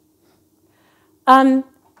efficiently. How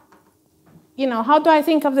do I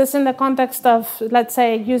think of this in the context of, let's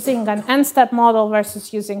say, using an n-step model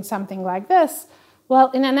versus using something like this?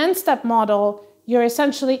 Well, in an n-step model, you're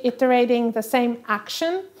essentially iterating the same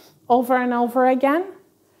action over and over again,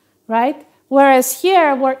 right? Whereas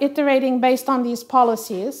here, we're iterating based on these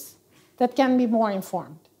policies that can be more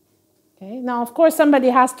informed. Okay? Now, of course, somebody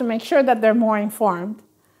has to make sure that they're more informed,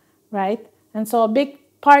 right? And so a big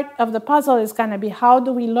part of the puzzle is going to be how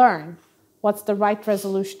do we learn what's the right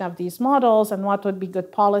resolution of these models and what would be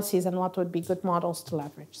good policies and what would be good models to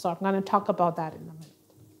leverage. So I'm going to talk about that in a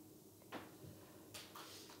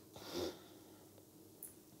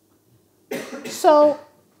minute. So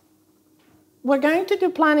we're going to do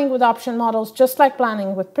planning with option models just like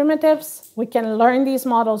planning with primitives. We can learn these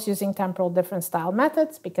models using temporal difference style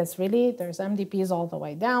methods because really there's MDPs all the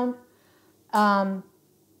way down. And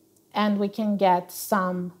we can get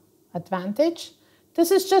some advantage. This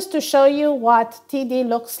is just to show you what TD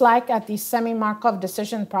looks like at the semi-Markov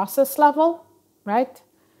decision process level, right?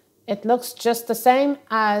 It looks just the same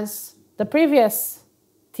as the previous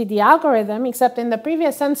TD algorithm, except in the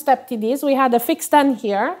previous n-step TDs, we had a fixed n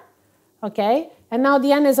here, okay? And now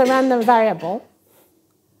the n is a random variable.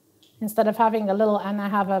 Instead of having a little n, I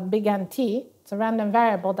have a big NT. It's a random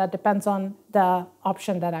variable that depends on the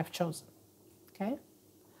option that I've chosen, okay?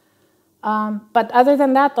 But other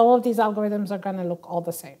than that, all of these algorithms are going to look all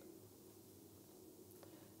the same.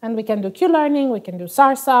 And we can do Q-learning, we can do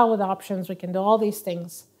SARSA with options, we can do all these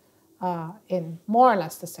things in more or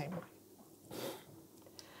less the same way.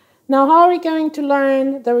 Now, how are we going to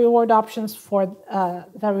learn the reward options for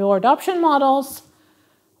the reward option models?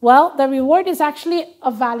 Well, the reward is actually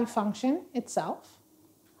a value function itself,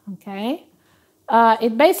 okay?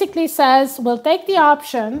 It basically says we'll take the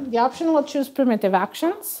option will choose primitive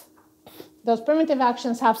actions. Those primitive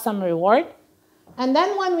actions have some reward. And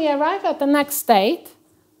then when we arrive at the next state,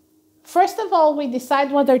 first of all, we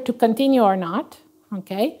decide whether to continue or not.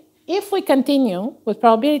 Okay? If we continue, with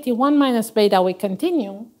probability 1 minus beta, we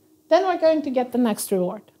continue, then we're going to get the next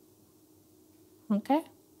reward. Okay?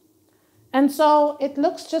 And so it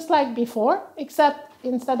looks just like before, except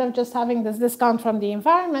instead of just having this discount from the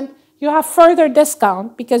environment, you have further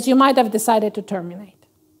discount because you might have decided to terminate.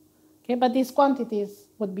 Okay? But these quantities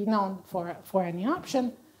would be known for any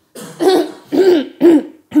option.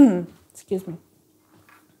 Excuse me.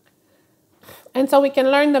 And so we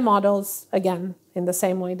can learn the models, again, in the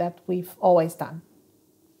same way that we've always done.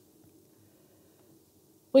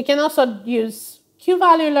 We can also use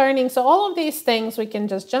Q-value learning. So all of these things we can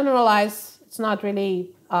just generalize. It's not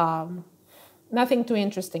really nothing too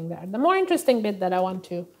interesting there. The more interesting bit that I want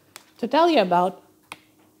to tell you about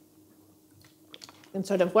and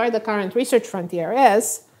sort of where the current research frontier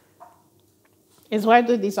is is where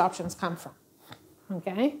do these options come from?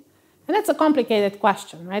 Okay? And that's a complicated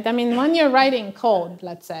question, right? I mean, when you're writing code,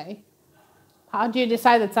 let's say, how do you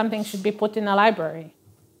decide that something should be put in a library?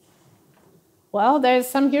 Well, there's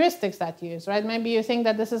some heuristics that you use, right? Maybe you think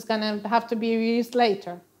that this is going to have to be reused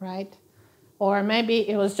later, right? Or maybe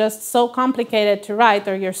it was just so complicated to write,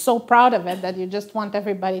 or you're so proud of it that you just want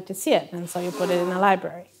everybody to see it, and so you put it in a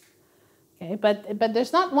library. Okay, but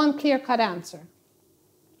there's not one clear-cut answer.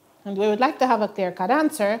 And we would like to have a clear-cut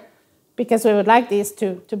answer because we would like these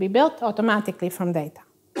to be built automatically from data.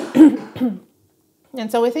 And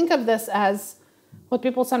so we think of this as what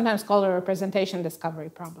people sometimes call a representation discovery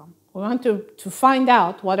problem. We want to find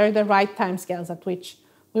out what are the right timescales at which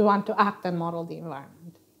we want to act and model the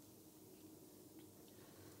environment.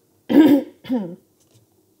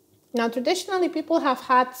 Now, traditionally, people have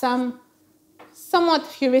had some somewhat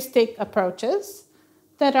heuristic approaches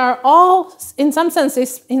that are all, in some sense,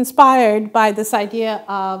 inspired by this idea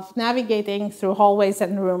of navigating through hallways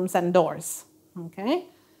and rooms and doors. Okay?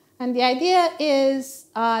 And the idea is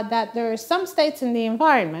that there are some states in the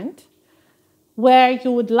environment where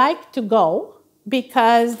you would like to go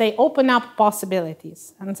because they open up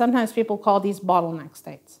possibilities. And sometimes people call these bottleneck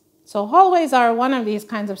states. So hallways are one of these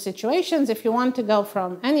kinds of situations. If you want to go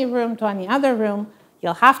from any room to any other room,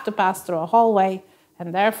 you'll have to pass through a hallway,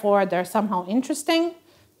 and therefore they're somehow interesting.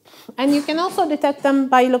 And you can also detect them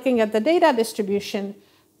by looking at the data distribution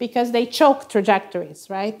because they choke trajectories,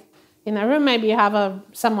 right? In a room, maybe you have a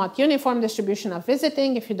somewhat uniform distribution of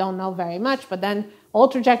visiting if you don't know very much, but then all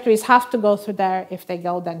trajectories have to go through there if they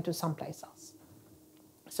go then to someplace else.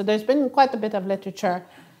 So there's been quite a bit of literature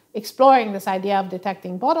exploring this idea of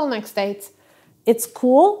detecting bottleneck states. It's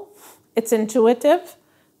cool, it's intuitive,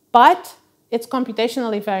 but it's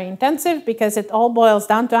computationally very intensive because it all boils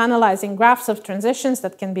down to analyzing graphs of transitions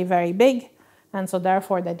that can be very big, and so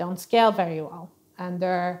therefore they don't scale very well. And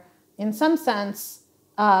they're, in some sense,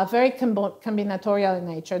 very combinatorial in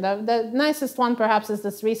nature. The nicest one, perhaps, is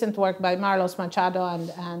this recent work by Marlos Machado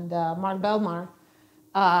and Mark Belmar.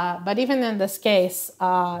 But even in this case,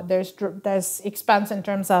 there's expense in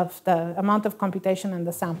terms of the amount of computation and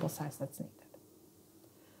the sample size that's needed.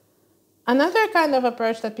 Another kind of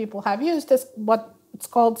approach that people have used is what it's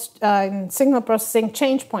called in signal processing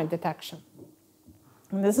change point detection.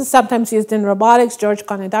 And this is sometimes used in robotics. George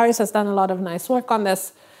Konidaris has done a lot of nice work on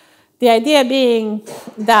this. The idea being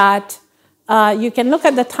that you can look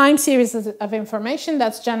at the time series of information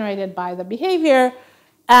that's generated by the behavior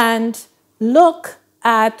and look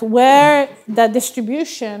at where the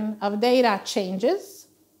distribution of data changes,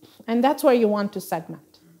 and that's where you want to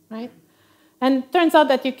segment, right? And it turns out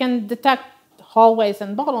that you can detect hallways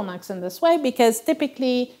and bottlenecks in this way because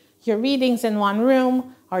typically your readings in one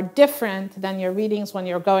room are different than your readings when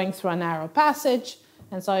you're going through a narrow passage.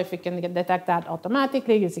 And so if you can detect that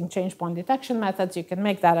automatically using change point detection methods, you can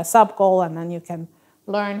make that a sub-goal, and then you can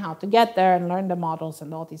learn how to get there and learn the models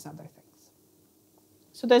and all these other things.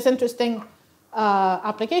 So there's interesting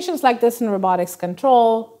applications like this in robotics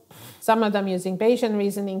control, some of them using Bayesian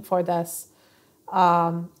reasoning for this.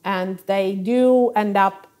 And they do end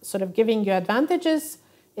up sort of giving you advantages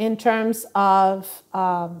in terms of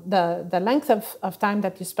the length of time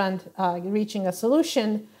that you spend reaching a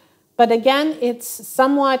solution. But again, it's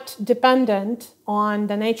somewhat dependent on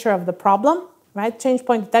the nature of the problem, right? Change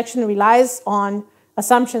point detection relies on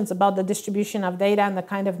assumptions about the distribution of data and the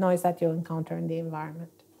kind of noise that you'll encounter in the environment.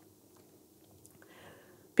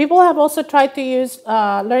 People have also tried to use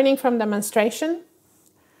learning from demonstration.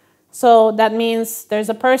 So that means there's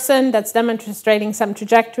a person that's demonstrating some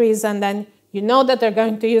trajectories, and then you know that they're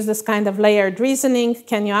going to use this kind of layered reasoning.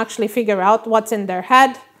 Can you actually figure out what's in their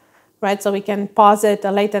head? Right, so we can posit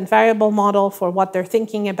a latent variable model for what they're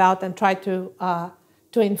thinking about and try to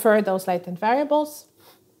infer those latent variables.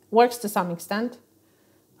 Works to some extent.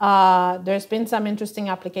 There's been some interesting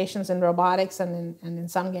applications in robotics and in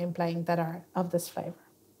some game playing that are of this flavor.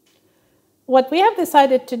 What we have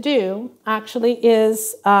decided to do, actually,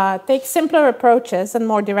 is take simpler approaches and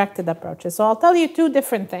more directed approaches. So I'll tell you two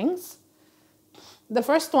different things. The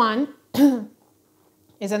first one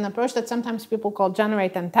is an approach that sometimes people call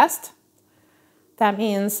generate and test. That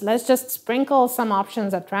means let's just sprinkle some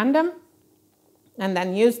options at random and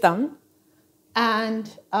then use them. And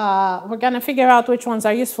we're going to figure out which ones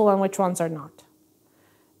are useful and which ones are not.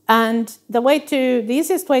 And the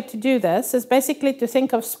easiest way to do this is basically to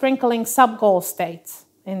think of sprinkling sub-goal states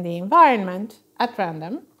in the environment at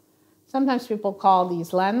random. Sometimes people call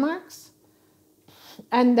these landmarks.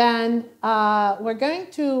 And then we're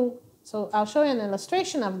going to, so I'll show you an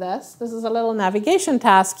illustration of this. This is a little navigation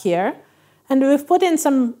task here. And we've put in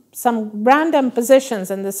some random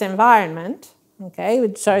positions in this environment, okay,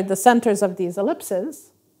 which are the centers of these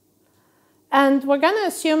ellipses. And we're going to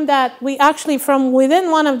assume that we actually, from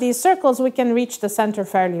within one of these circles, we can reach the center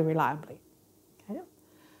fairly reliably. Okay?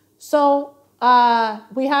 So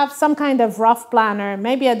we have some kind of rough planner,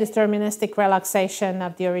 maybe a deterministic relaxation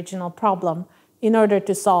of the original problem in order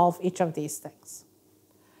to solve each of these things.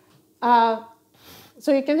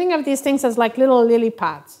 So you can think of these things as like little lily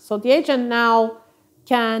pads. So the agent now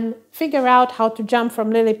can figure out how to jump from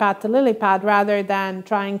lily pad to lily pad rather than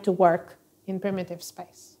trying to work in primitive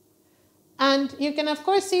space. And you can, of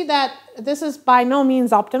course, see that this is by no means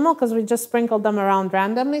optimal because we just sprinkled them around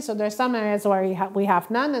randomly. So there's some areas where we have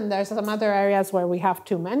none, and there's some other areas where we have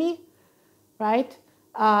too many, right?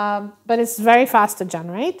 But it's very fast to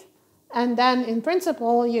generate. And then, in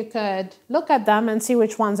principle, you could look at them and see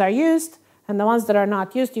which ones are used, and the ones that are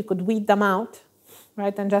not used, you could weed them out,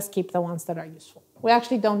 right, and just keep the ones that are useful. We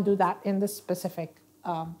actually don't do that in this specific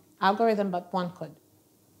algorithm, but one could.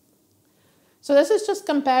 So this is just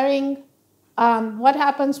comparing what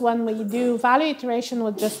happens when we do value iteration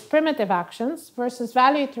with just primitive actions versus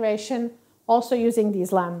value iteration also using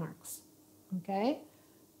these landmarks, okay?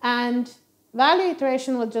 And value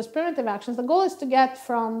iteration with just primitive actions, the goal is to get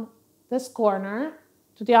from this corner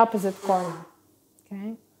to the opposite corner,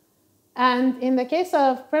 okay? And in the case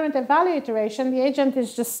of primitive value iteration, the agent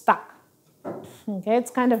is just stuck, okay?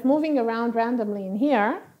 It's kind of moving around randomly in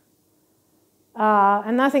here,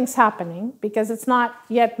 and nothing's happening because it's not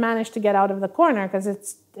yet managed to get out of the corner because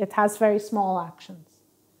it has very small actions.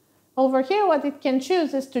 Over here, what it can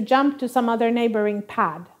choose is to jump to some other neighboring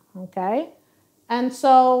pad, okay? And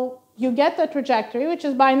so you get the trajectory, which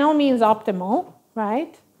is by no means optimal,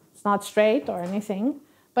 right? It's not straight or anything,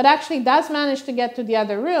 but actually does manage to get to the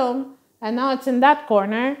other room, and now it's in that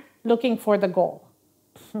corner looking for the goal,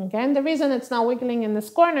 okay? And the reason it's now wiggling in this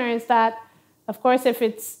corner is that, of course, if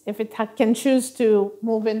it can choose to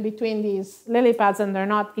move in between these lily pads and they're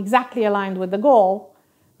not exactly aligned with the goal,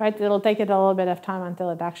 right, it'll take it a little bit of time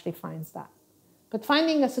until it actually finds that. But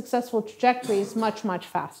finding a successful trajectory is much, much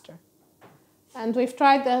faster. And we've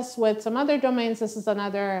tried this with some other domains. This is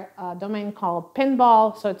another domain called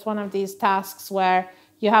pinball. So it's one of these tasks where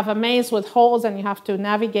you have a maze with holes and you have to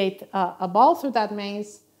navigate a ball through that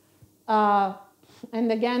maze.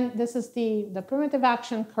 And again, this is the primitive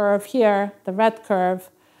action curve here, the red curve.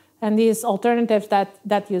 And these alternatives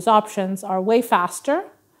that use options are way faster.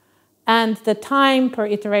 And the time per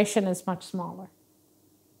iteration is much smaller.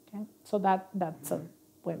 Okay? So that's a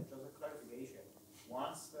win. Just a clarification.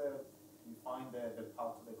 Once you find the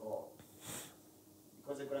path to the goal,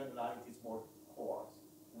 because the granularity is more coarse,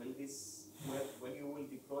 will this, when you will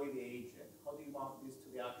deploy the agent, how do you map this to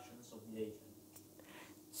the actions of the agent?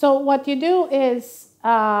 So what you do is,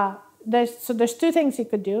 there's two things you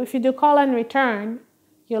could do. If you do call and return,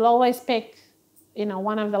 you'll always pick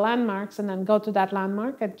one of the landmarks and then go to that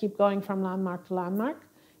landmark and keep going from landmark to landmark.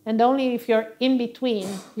 And only if you're in between,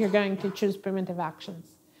 you're going to choose primitive actions.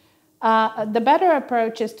 The better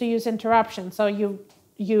approach is to use interruption. So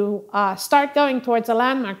you start going towards a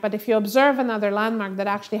landmark, but if you observe another landmark that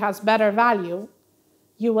actually has better value,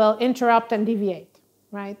 you will interrupt and deviate,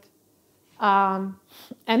 right?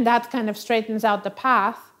 And that kind of straightens out the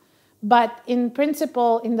path. But in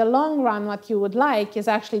principle, in the long run, what you would like is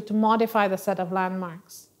actually to modify the set of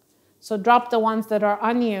landmarks. So drop the ones that are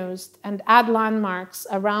unused and add landmarks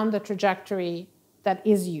around the trajectory that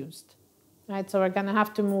is used. Right? So we're going to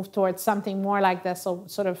have to move towards something more like this, so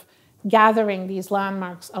sort of gathering these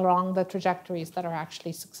landmarks along the trajectories that are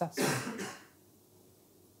actually successful.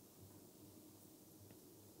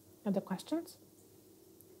 Other questions?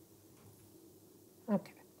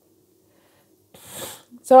 Okay.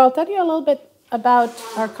 So I'll tell you a little bit about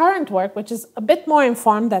our current work, which is a bit more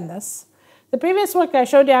informed than this. The previous work I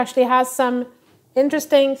showed you actually has some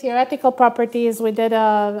interesting theoretical properties. We did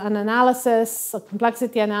an analysis, a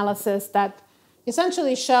complexity analysis that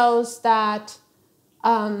essentially shows that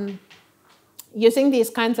using these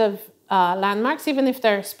kinds of landmarks, even if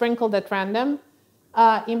they're sprinkled at random,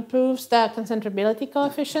 improves the concentrability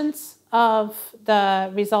coefficients of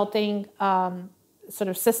the resulting sort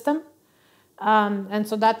of system. And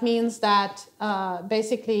so that means that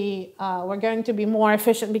basically we're going to be more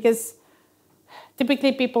efficient because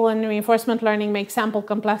typically people in reinforcement learning make sample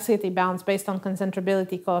complexity bounds based on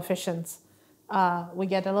concentrability coefficients. We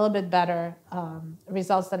get a little bit better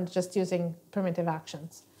results than just using primitive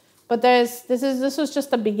actions. But this was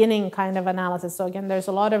just a beginning kind of analysis. So again, there's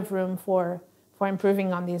a lot of room for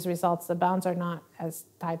improving on these results. The bounds are not as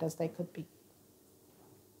tight as they could be.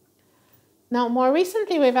 Now, more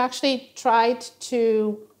recently, we've actually tried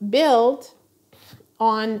to build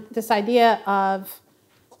on this idea of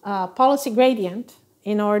policy gradient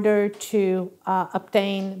in order to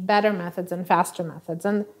obtain better methods and faster methods.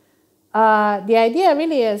 And the idea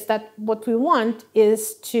really is that what we want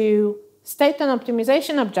is to state an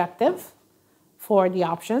optimization objective for the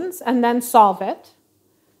options and then solve it.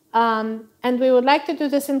 And we would like to do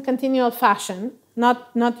this in continual fashion,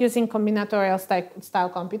 not using combinatorial style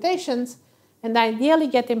computations, and ideally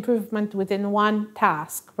get improvement within one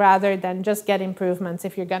task rather than just get improvements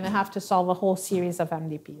if you're going to have to solve a whole series of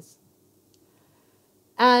MDPs.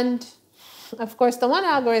 And of course, the one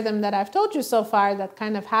algorithm that I've told you so far that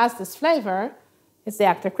kind of has this flavor is the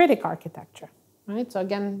actor-critic architecture. Right? So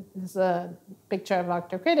again, this is a picture of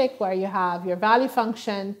actor-critic where you have your value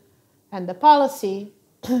function and the policy,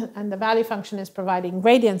 and the value function is providing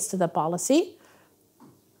gradients to the policy.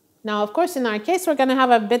 Now, of course, in our case, we're going to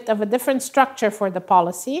have a bit of a different structure for the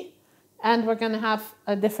policy, and we're going to have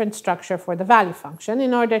a different structure for the value function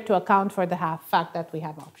in order to account for the fact that we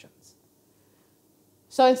have options.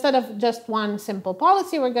 So instead of just one simple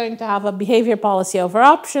policy, we're going to have a behavior policy over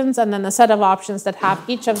options, and then a set of options that have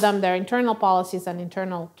each of them their internal policies and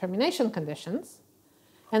internal termination conditions.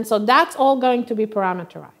 And so that's all going to be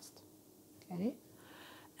parameterized. Okay?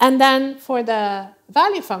 And then for the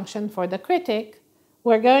value function, for the critic,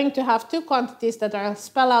 we're going to have two quantities that I'll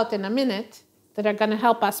spell out in a minute that are going to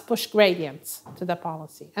help us push gradients to the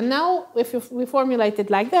policy. And now, if we formulate it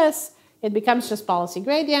like this, it becomes just policy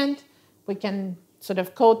gradient. We can sort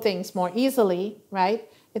of code things more easily, right?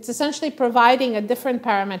 It's essentially providing a different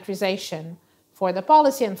parameterization for the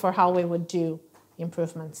policy and for how we would do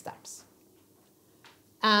improvement steps.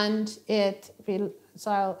 And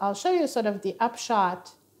so I'll show you sort of the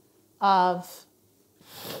upshot of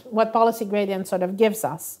what policy gradient sort of gives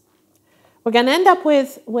us. We're going to end up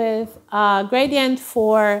with a gradient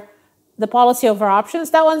for the policy over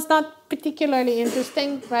options. That one's not particularly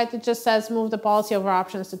interesting, right? It just says move the policy over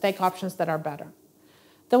options to take options that are better.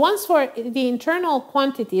 The ones for the internal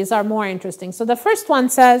quantities are more interesting. So the first one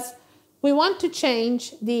says we want to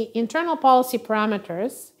change the internal policy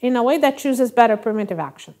parameters in a way that chooses better primitive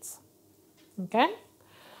actions. Okay?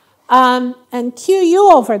 And QU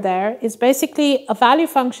over there is basically a value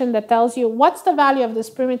function that tells you what's the value of this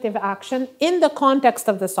primitive action in the context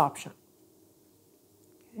of this option.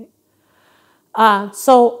 Okay.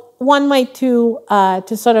 So one way to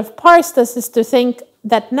sort of parse this is to think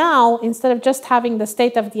that now, instead of just having the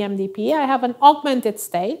state of the MDP, I have an augmented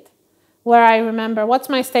state where I remember what's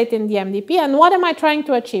my state in the MDP and what am I trying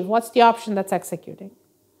to achieve? What's the option that's executing?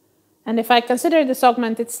 And if I consider this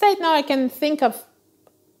augmented state, now I can think of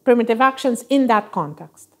primitive actions in that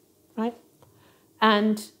context, right?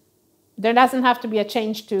 And there doesn't have to be a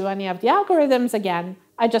change to any of the algorithms. Again,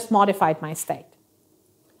 I just modified my state.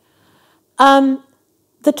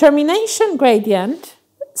 The termination gradient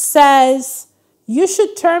says you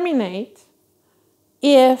should terminate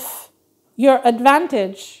if your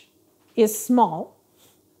advantage is small,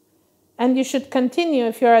 and you should continue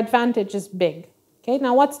if your advantage is big. Okay,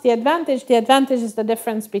 now what's the advantage? The advantage is the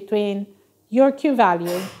difference between your Q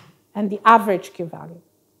value and the average Q value.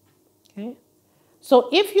 Okay? So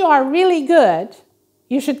if you are really good,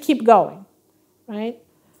 you should keep going, right?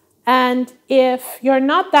 And if you're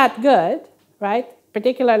not that good, right,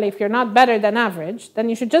 particularly if you're not better than average, then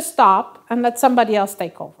you should just stop and let somebody else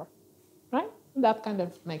take over, right? That kind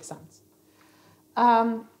of makes sense.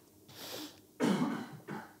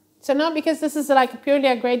 So now, because this is like purely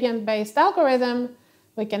a gradient-based algorithm,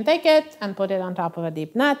 we can take it and put it on top of a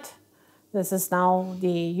deep net. This is now the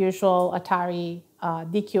usual Atari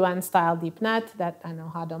DQN-style deep net that I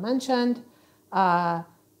know Hado mentioned.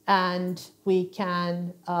 And we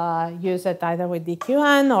can use it either with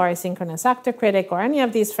DQN or asynchronous actor critic or any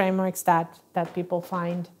of these frameworks that people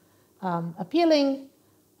find appealing.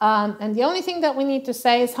 And the only thing that we need to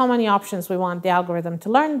say is how many options we want the algorithm to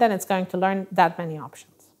learn. Then it's going to learn that many options.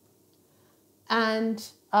 And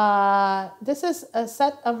this is a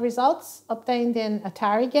set of results obtained in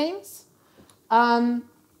Atari games. What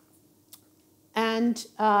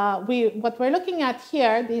we're looking at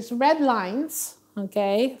here, these red lines,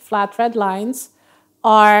 okay, flat red lines,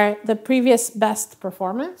 are the previous best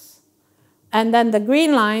performance. And then the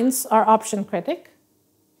green lines are option critic.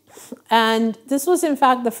 And this was, in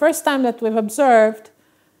fact, the first time that we've observed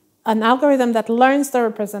an algorithm that learns the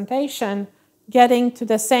representation getting to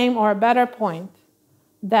the same or a better point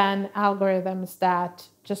than algorithms that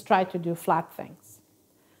just try to do flat things.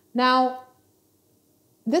 Now,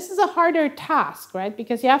 this is a harder task, right?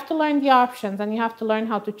 Because you have to learn the options and you have to learn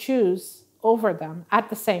how to choose over them at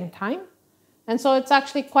the same time. And so it's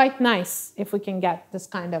actually quite nice if we can get this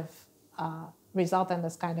kind of result and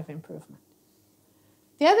this kind of improvement.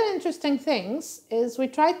 The other interesting things is we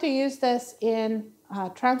tried to use this in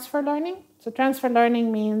transfer learning. So transfer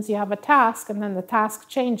learning means you have a task and then the task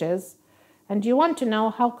changes, and you want to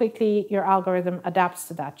know how quickly your algorithm adapts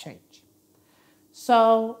to that change.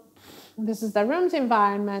 So this is the room's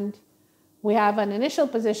environment. We have an initial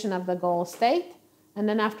position of the goal state, and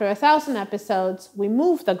then after 1,000 episodes, we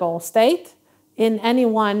move the goal state in any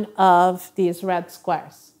one of these red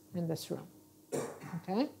squares in this room.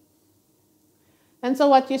 Okay? And so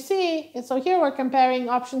what you see is, so here we're comparing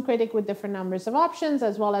option critic with different numbers of options,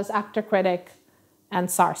 as well as actor critic and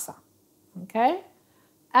SARSA. Okay?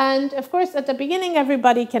 And of course, at the beginning,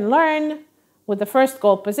 everybody can learn with the first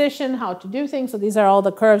goal position how to do things. So these are all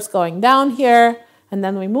the curves going down here. And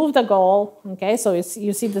then we move the goal. Okay, so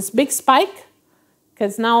you see this big spike,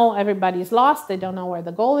 because now everybody's lost. They don't know where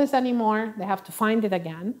the goal is anymore. They have to find it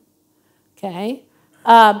again. Okay.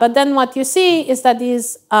 But then what you see is that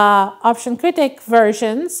these option critic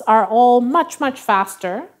versions are all much, much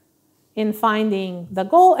faster in finding the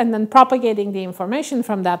goal and then propagating the information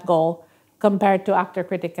from that goal compared to actor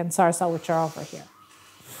critic and SARSA, which are over here.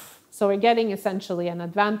 So we're getting essentially an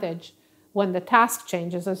advantage when the task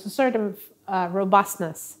changes. There's a sort of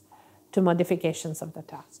robustness to modifications of the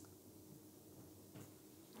task.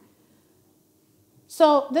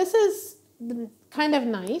 So this is kind of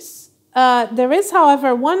nice. There is,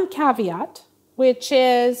 however, one caveat, which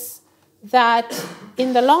is that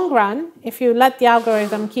in the long run, if you let the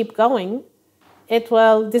algorithm keep going, it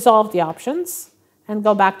will dissolve the options and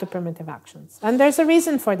go back to primitive actions. And there's a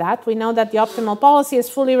reason for that. We know that the optimal policy is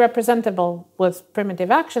fully representable with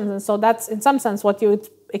primitive actions, and so that's, in some sense, what you would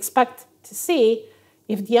expect to see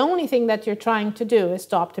if the only thing that you're trying to do is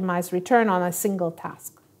to optimize return on a single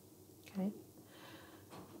task. Okay?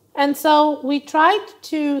 And so we tried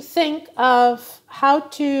to think of how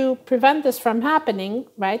to prevent this from happening,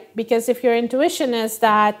 right? Because if your intuition is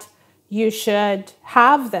that you should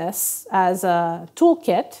have this as a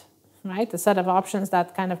toolkit, right, a set of options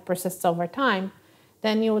that kind of persists over time,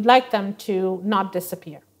 then you would like them to not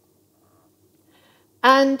disappear.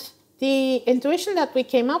 And the intuition that we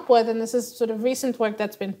came up with, and this is sort of recent work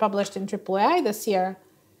that's been published in AAAI this year,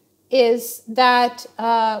 is that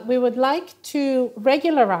we would like to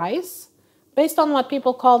regularize based on what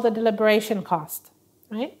people call the deliberation cost,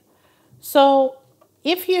 right? So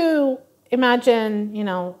if you imagine,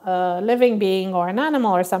 a living being or an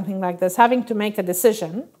animal or something like this having to make a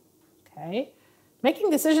decision, okay, making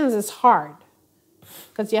decisions is hard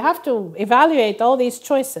because you have to evaluate all these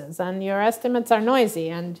choices and your estimates are noisy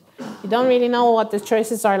and you don't really know what the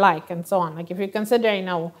choices are like and so on. Like if you consider,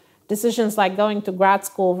 decisions like going to grad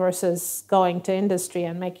school versus going to industry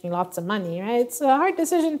and making lots of money, right? It's a hard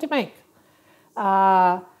decision to make.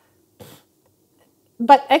 But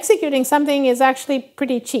executing something is actually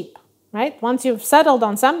pretty cheap, right? Once you've settled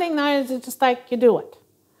on something, now it's just like you do it.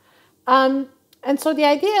 And so the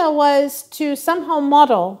idea was to somehow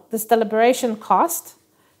model this deliberation cost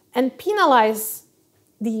and penalize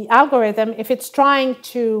the algorithm if it's trying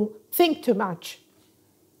to think too much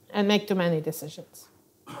and make too many decisions.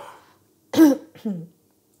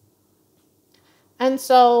 And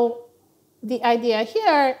so the idea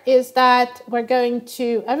here is that we're going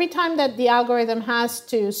to, every time that the algorithm has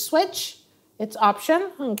to switch its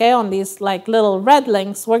option, okay, on these like little red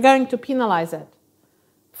links, we're going to penalize it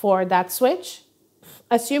for that switch,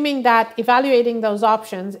 assuming that evaluating those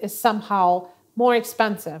options is somehow more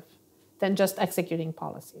expensive than just executing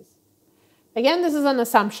policies. Again, this is an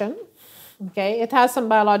assumption, okay? It has some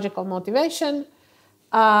biological motivation.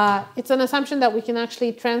 It's an assumption that we can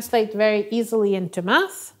actually translate very easily into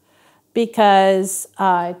math because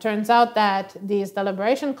it turns out that these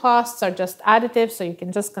deliberation costs are just additive, so you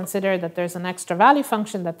can just consider that there's an extra value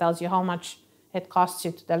function that tells you how much it costs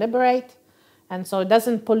you to deliberate. And so it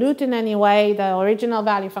doesn't pollute in any way. The original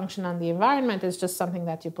value function on the environment is just something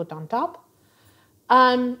that you put on top.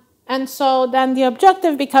 And so then the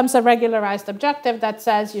objective becomes a regularized objective that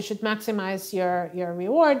says you should maximize your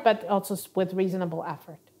reward, but also with reasonable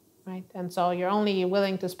effort, right? And so you're only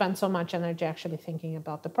willing to spend so much energy actually thinking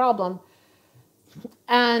about the problem.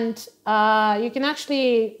 And you can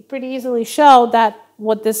actually pretty easily show that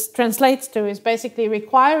what this translates to is basically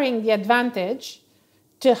requiring the advantage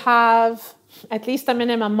to have at least a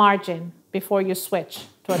minimum margin before you switch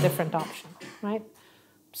to a different option, right?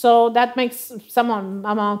 So that makes some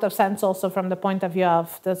amount of sense also from the point of view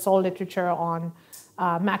of this whole literature on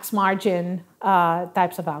max margin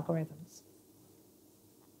types of algorithms.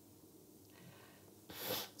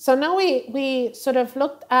 So now we sort of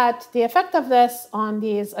looked at the effect of this on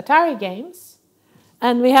these Atari games.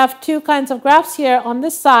 And we have two kinds of graphs here. On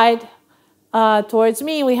this side, towards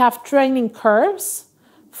me, we have training curves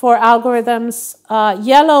for algorithms.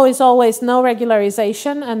 Yellow is always no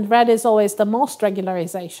regularization, and red is always the most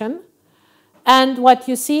regularization. And what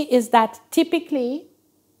you see is that typically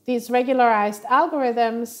these regularized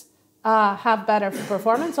algorithms have better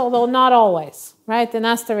performance, although not always, right? In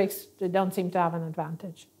asterisks, they don't seem to have an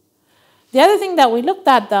advantage. The other thing that we looked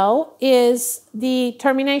at, though, is the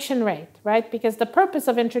termination rate, right? Because the purpose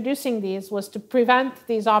of introducing these was to prevent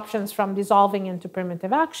these options from dissolving into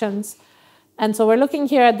primitive actions. And so we're looking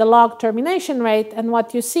here at the log termination rate, and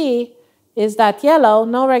what you see is that yellow,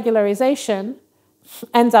 no regularization,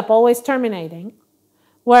 ends up always terminating,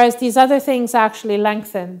 whereas these other things actually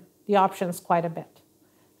lengthen the options quite a bit.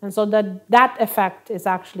 And so that effect is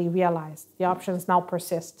actually realized. The options now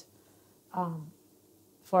persist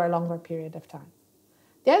for a longer period of time.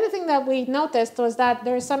 The other thing that we noticed was that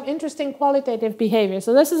there is some interesting qualitative behavior.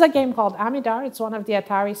 So this is a game called Amidar. It's one of the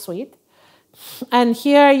Atari suite. And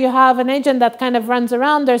here you have an agent that kind of runs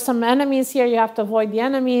around. There's some enemies here. You have to avoid the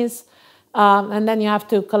enemies. And then you have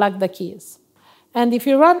to collect the keys. And if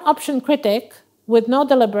you run option critic with no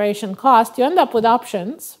deliberation cost, you end up with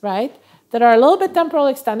options, right, that are a little bit temporal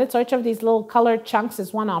extended. So each of these little colored chunks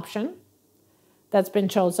is one option that's been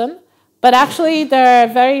chosen. But actually, they're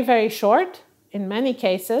very, very short in many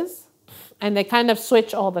cases, and they kind of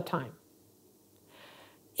switch all the time.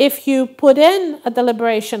 If you put in a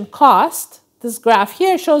deliberation cost, this graph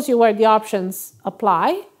here shows you where the options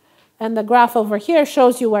apply, and the graph over here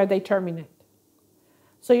shows you where they terminate.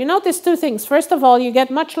 So you notice two things. First of all, you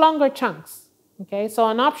get much longer chunks. Okay, so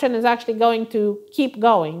an option is actually going to keep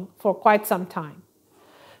going for quite some time.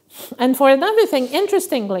 And for another thing,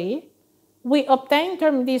 interestingly, we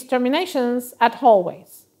obtain these terminations at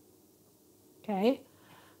hallways. Okay,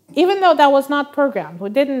 even though that was not programmed, we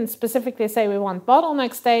didn't specifically say we want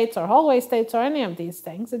bottleneck states or hallway states or any of these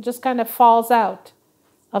things. It just kind of falls out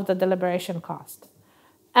of the deliberation cost.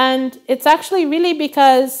 And it's actually really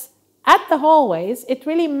because at the hallways, it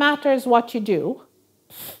really matters what you do,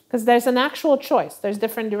 because there's an actual choice. There's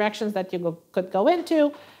different directions that you could go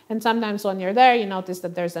into, and sometimes when you're there, you notice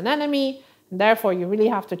that there's an enemy, and therefore you really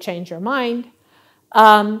have to change your mind.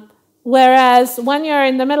 Whereas when you're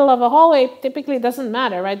in the middle of a hallway, typically it doesn't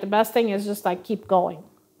matter, right? The best thing is just like keep going.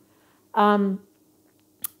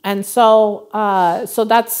 And so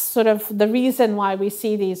that's sort of the reason why we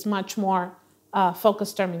see these much more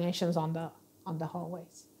focused terminations on the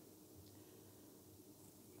hallways.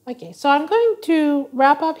 Okay, so I'm going to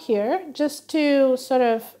wrap up here just to sort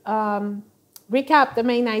of recap the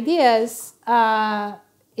main ideas.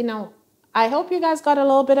 I hope you guys got a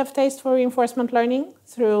little bit of taste for reinforcement learning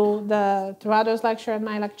through Ado's lecture and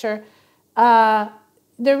my lecture.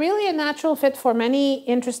 They're really a natural fit for many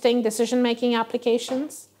interesting decision-making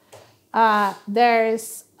applications.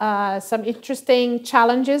 There's some interesting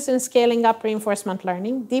challenges in scaling up reinforcement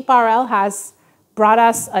learning. DeepRL has brought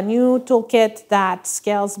us a new toolkit that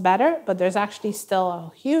scales better, but there's actually still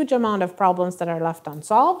a huge amount of problems that are left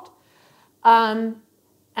unsolved.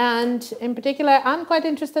 And in particular, I'm quite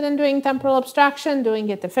interested in doing temporal abstraction, doing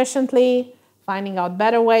it efficiently, finding out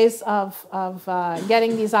better ways of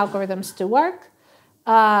getting these algorithms to work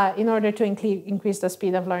in order to increase the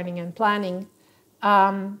speed of learning and planning.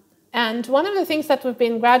 And one of the things that we've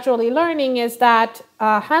been gradually learning is that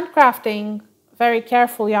handcrafting very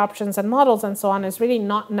carefully options and models and so on is really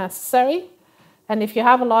not necessary. And if you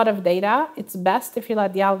have a lot of data, it's best if you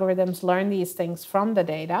let the algorithms learn these things from the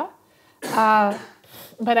data.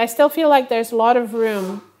 But I still feel like there's a lot of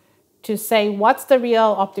room to say what's the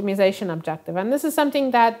real optimization objective. And this is something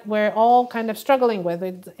that we're all kind of struggling with.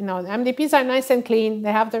 MDPs are nice and clean.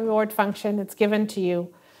 They have the reward function. It's given to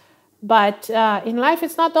you. But in life,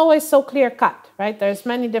 it's not always so clear-cut, right? There's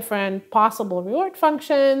many different possible reward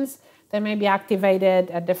functions. They may be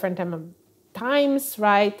activated at different times,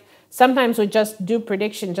 right? Sometimes we just do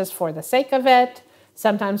prediction just for the sake of it.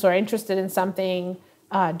 Sometimes we're interested in something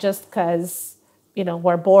just because,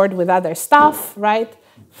 we're bored with other stuff, right?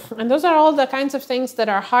 And those are all the kinds of things that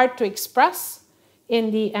are hard to express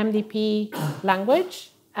in the MDP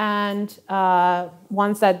language and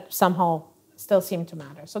ones that somehow still seem to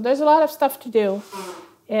matter. So there's a lot of stuff to do.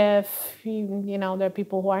 If there are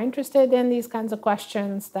people who are interested in these kinds of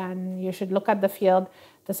questions, then you should look at the field.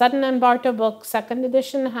 The Sutton and Bartow book, 2nd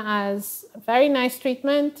edition, has a very nice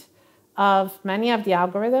treatment of many of the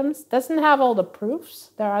algorithms. Doesn't have all the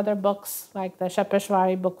proofs. There are other books, like the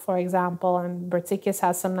Shepeshwari book, for example, and Bertsikis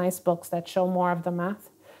has some nice books that show more of the math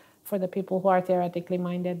for the people who are theoretically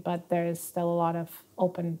minded, but there is still a lot of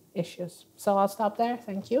open issues. So I'll stop there.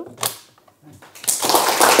 Thank you.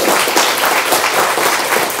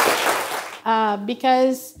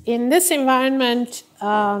 Because in this environment,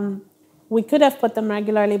 we could have put them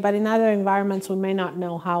regularly, but in other environments we may not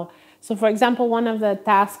know how. So for example, one of the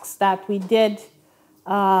tasks that we did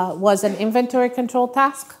was an inventory control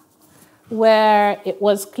task, where it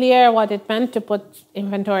was clear what it meant to put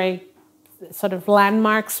inventory sort of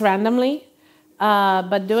landmarks randomly.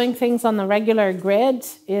 But doing things on the regular grid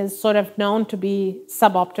is sort of known to be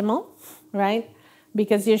suboptimal, right?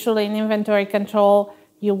 Because usually in inventory control,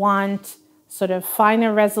 you want sort of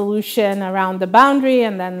finer resolution around the boundary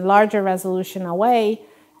and then larger resolution away.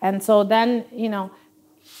 And so then,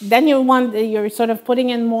 then you're sort of putting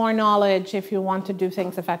in more knowledge if you want to do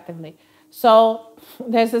things effectively. So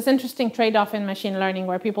there's this interesting trade-off in machine learning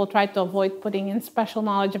where people try to avoid putting in special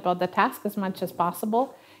knowledge about the task as much as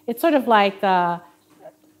possible. It's sort of like,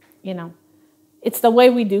 it's the way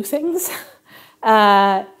we do things.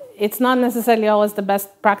 It's not necessarily always the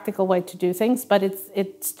best practical way to do things, but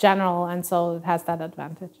it's general, and so it has that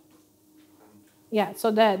advantage. Yeah,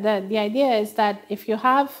 so the idea is that if you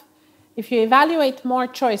evaluate more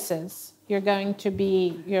choices, you're going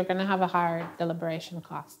to have a higher deliberation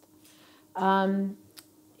cost.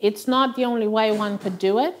 It's not the only way one could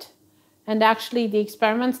do it. And actually, the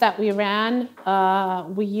experiments that we ran,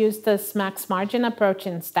 we used this max margin approach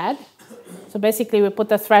instead. So basically, we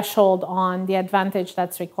put a threshold on the advantage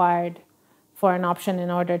that's required for an option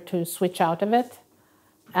in order to switch out of it.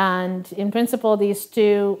 And in principle, these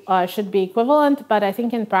two should be equivalent, but I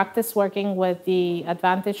think in practice, working with the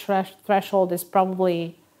advantage threshold is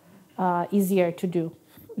probably easier to do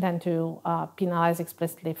than to penalize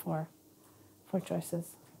explicitly for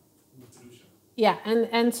choices. Yeah,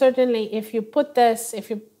 and certainly if you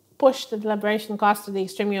push the deliberation cost to the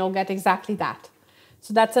extreme, you'll get exactly that.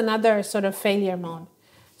 So that's another sort of failure mode.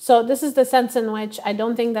 So this is the sense in which I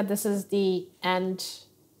don't think that this is the end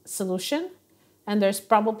solution. And there's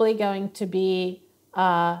probably going to be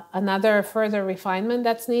another further refinement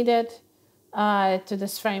that's needed to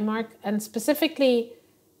this framework. And specifically,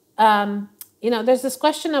 there's this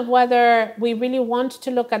question of whether we really want to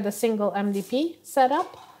look at the single MDP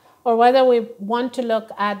setup or whether we want to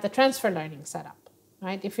look at the transfer learning setup,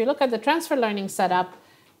 right? If you look at the transfer learning setup,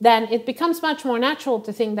 then it becomes much more natural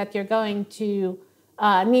to think that you're going to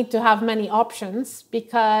need to have many options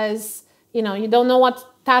because, you don't know what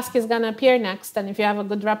task is going to appear next. And if you have a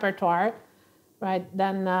good repertoire, right,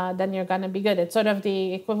 then you're going to be good. It's sort of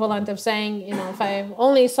the equivalent of saying, if I've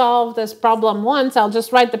only solved this problem once, I'll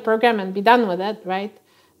just write the program and be done with it, right?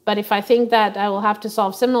 But if I think that I will have to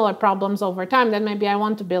solve similar problems over time, then maybe I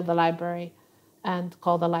want to build a library and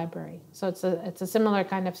call the library. So it's a similar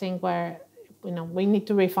kind of thing where, we need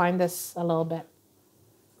to refine this a little bit.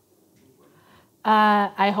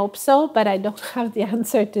 I hope so, but I don't have the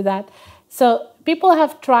answer to that. So people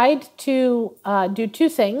have tried to do two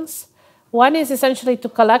things. One is essentially to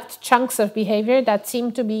collect chunks of behavior that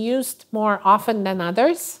seem to be used more often than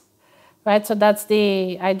others. Right, so that's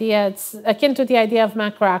the idea. It's akin to the idea of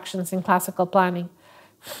macro actions in classical planning.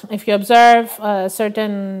 If you observe a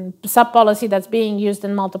certain sub-policy that's being used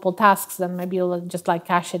in multiple tasks, then maybe you'll just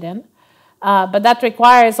cache it in. But that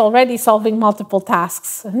requires already solving multiple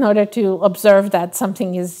tasks in order to observe that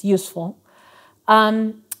something is useful.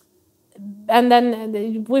 And then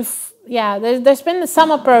there's been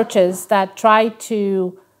some approaches that try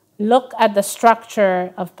to look at the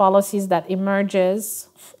structure of policies that emerges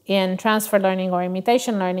in transfer learning or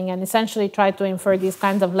imitation learning and essentially try to infer these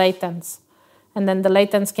kinds of latents. And then the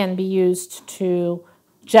latents can be used to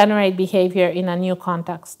generate behavior in a new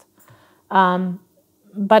context.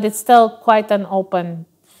 But it's still quite an open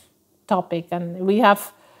topic. And we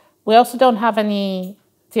also don't have any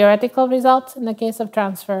theoretical results in the case of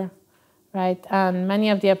transfer, right? And many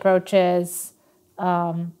of the approaches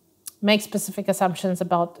make specific assumptions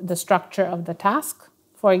about the structure of the task.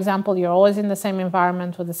 For example, you're always in the same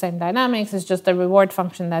environment with the same dynamics. It's just the reward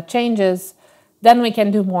function that changes. Then we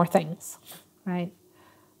can do more things, right?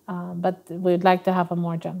 But we'd like to have a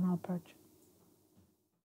more general approach.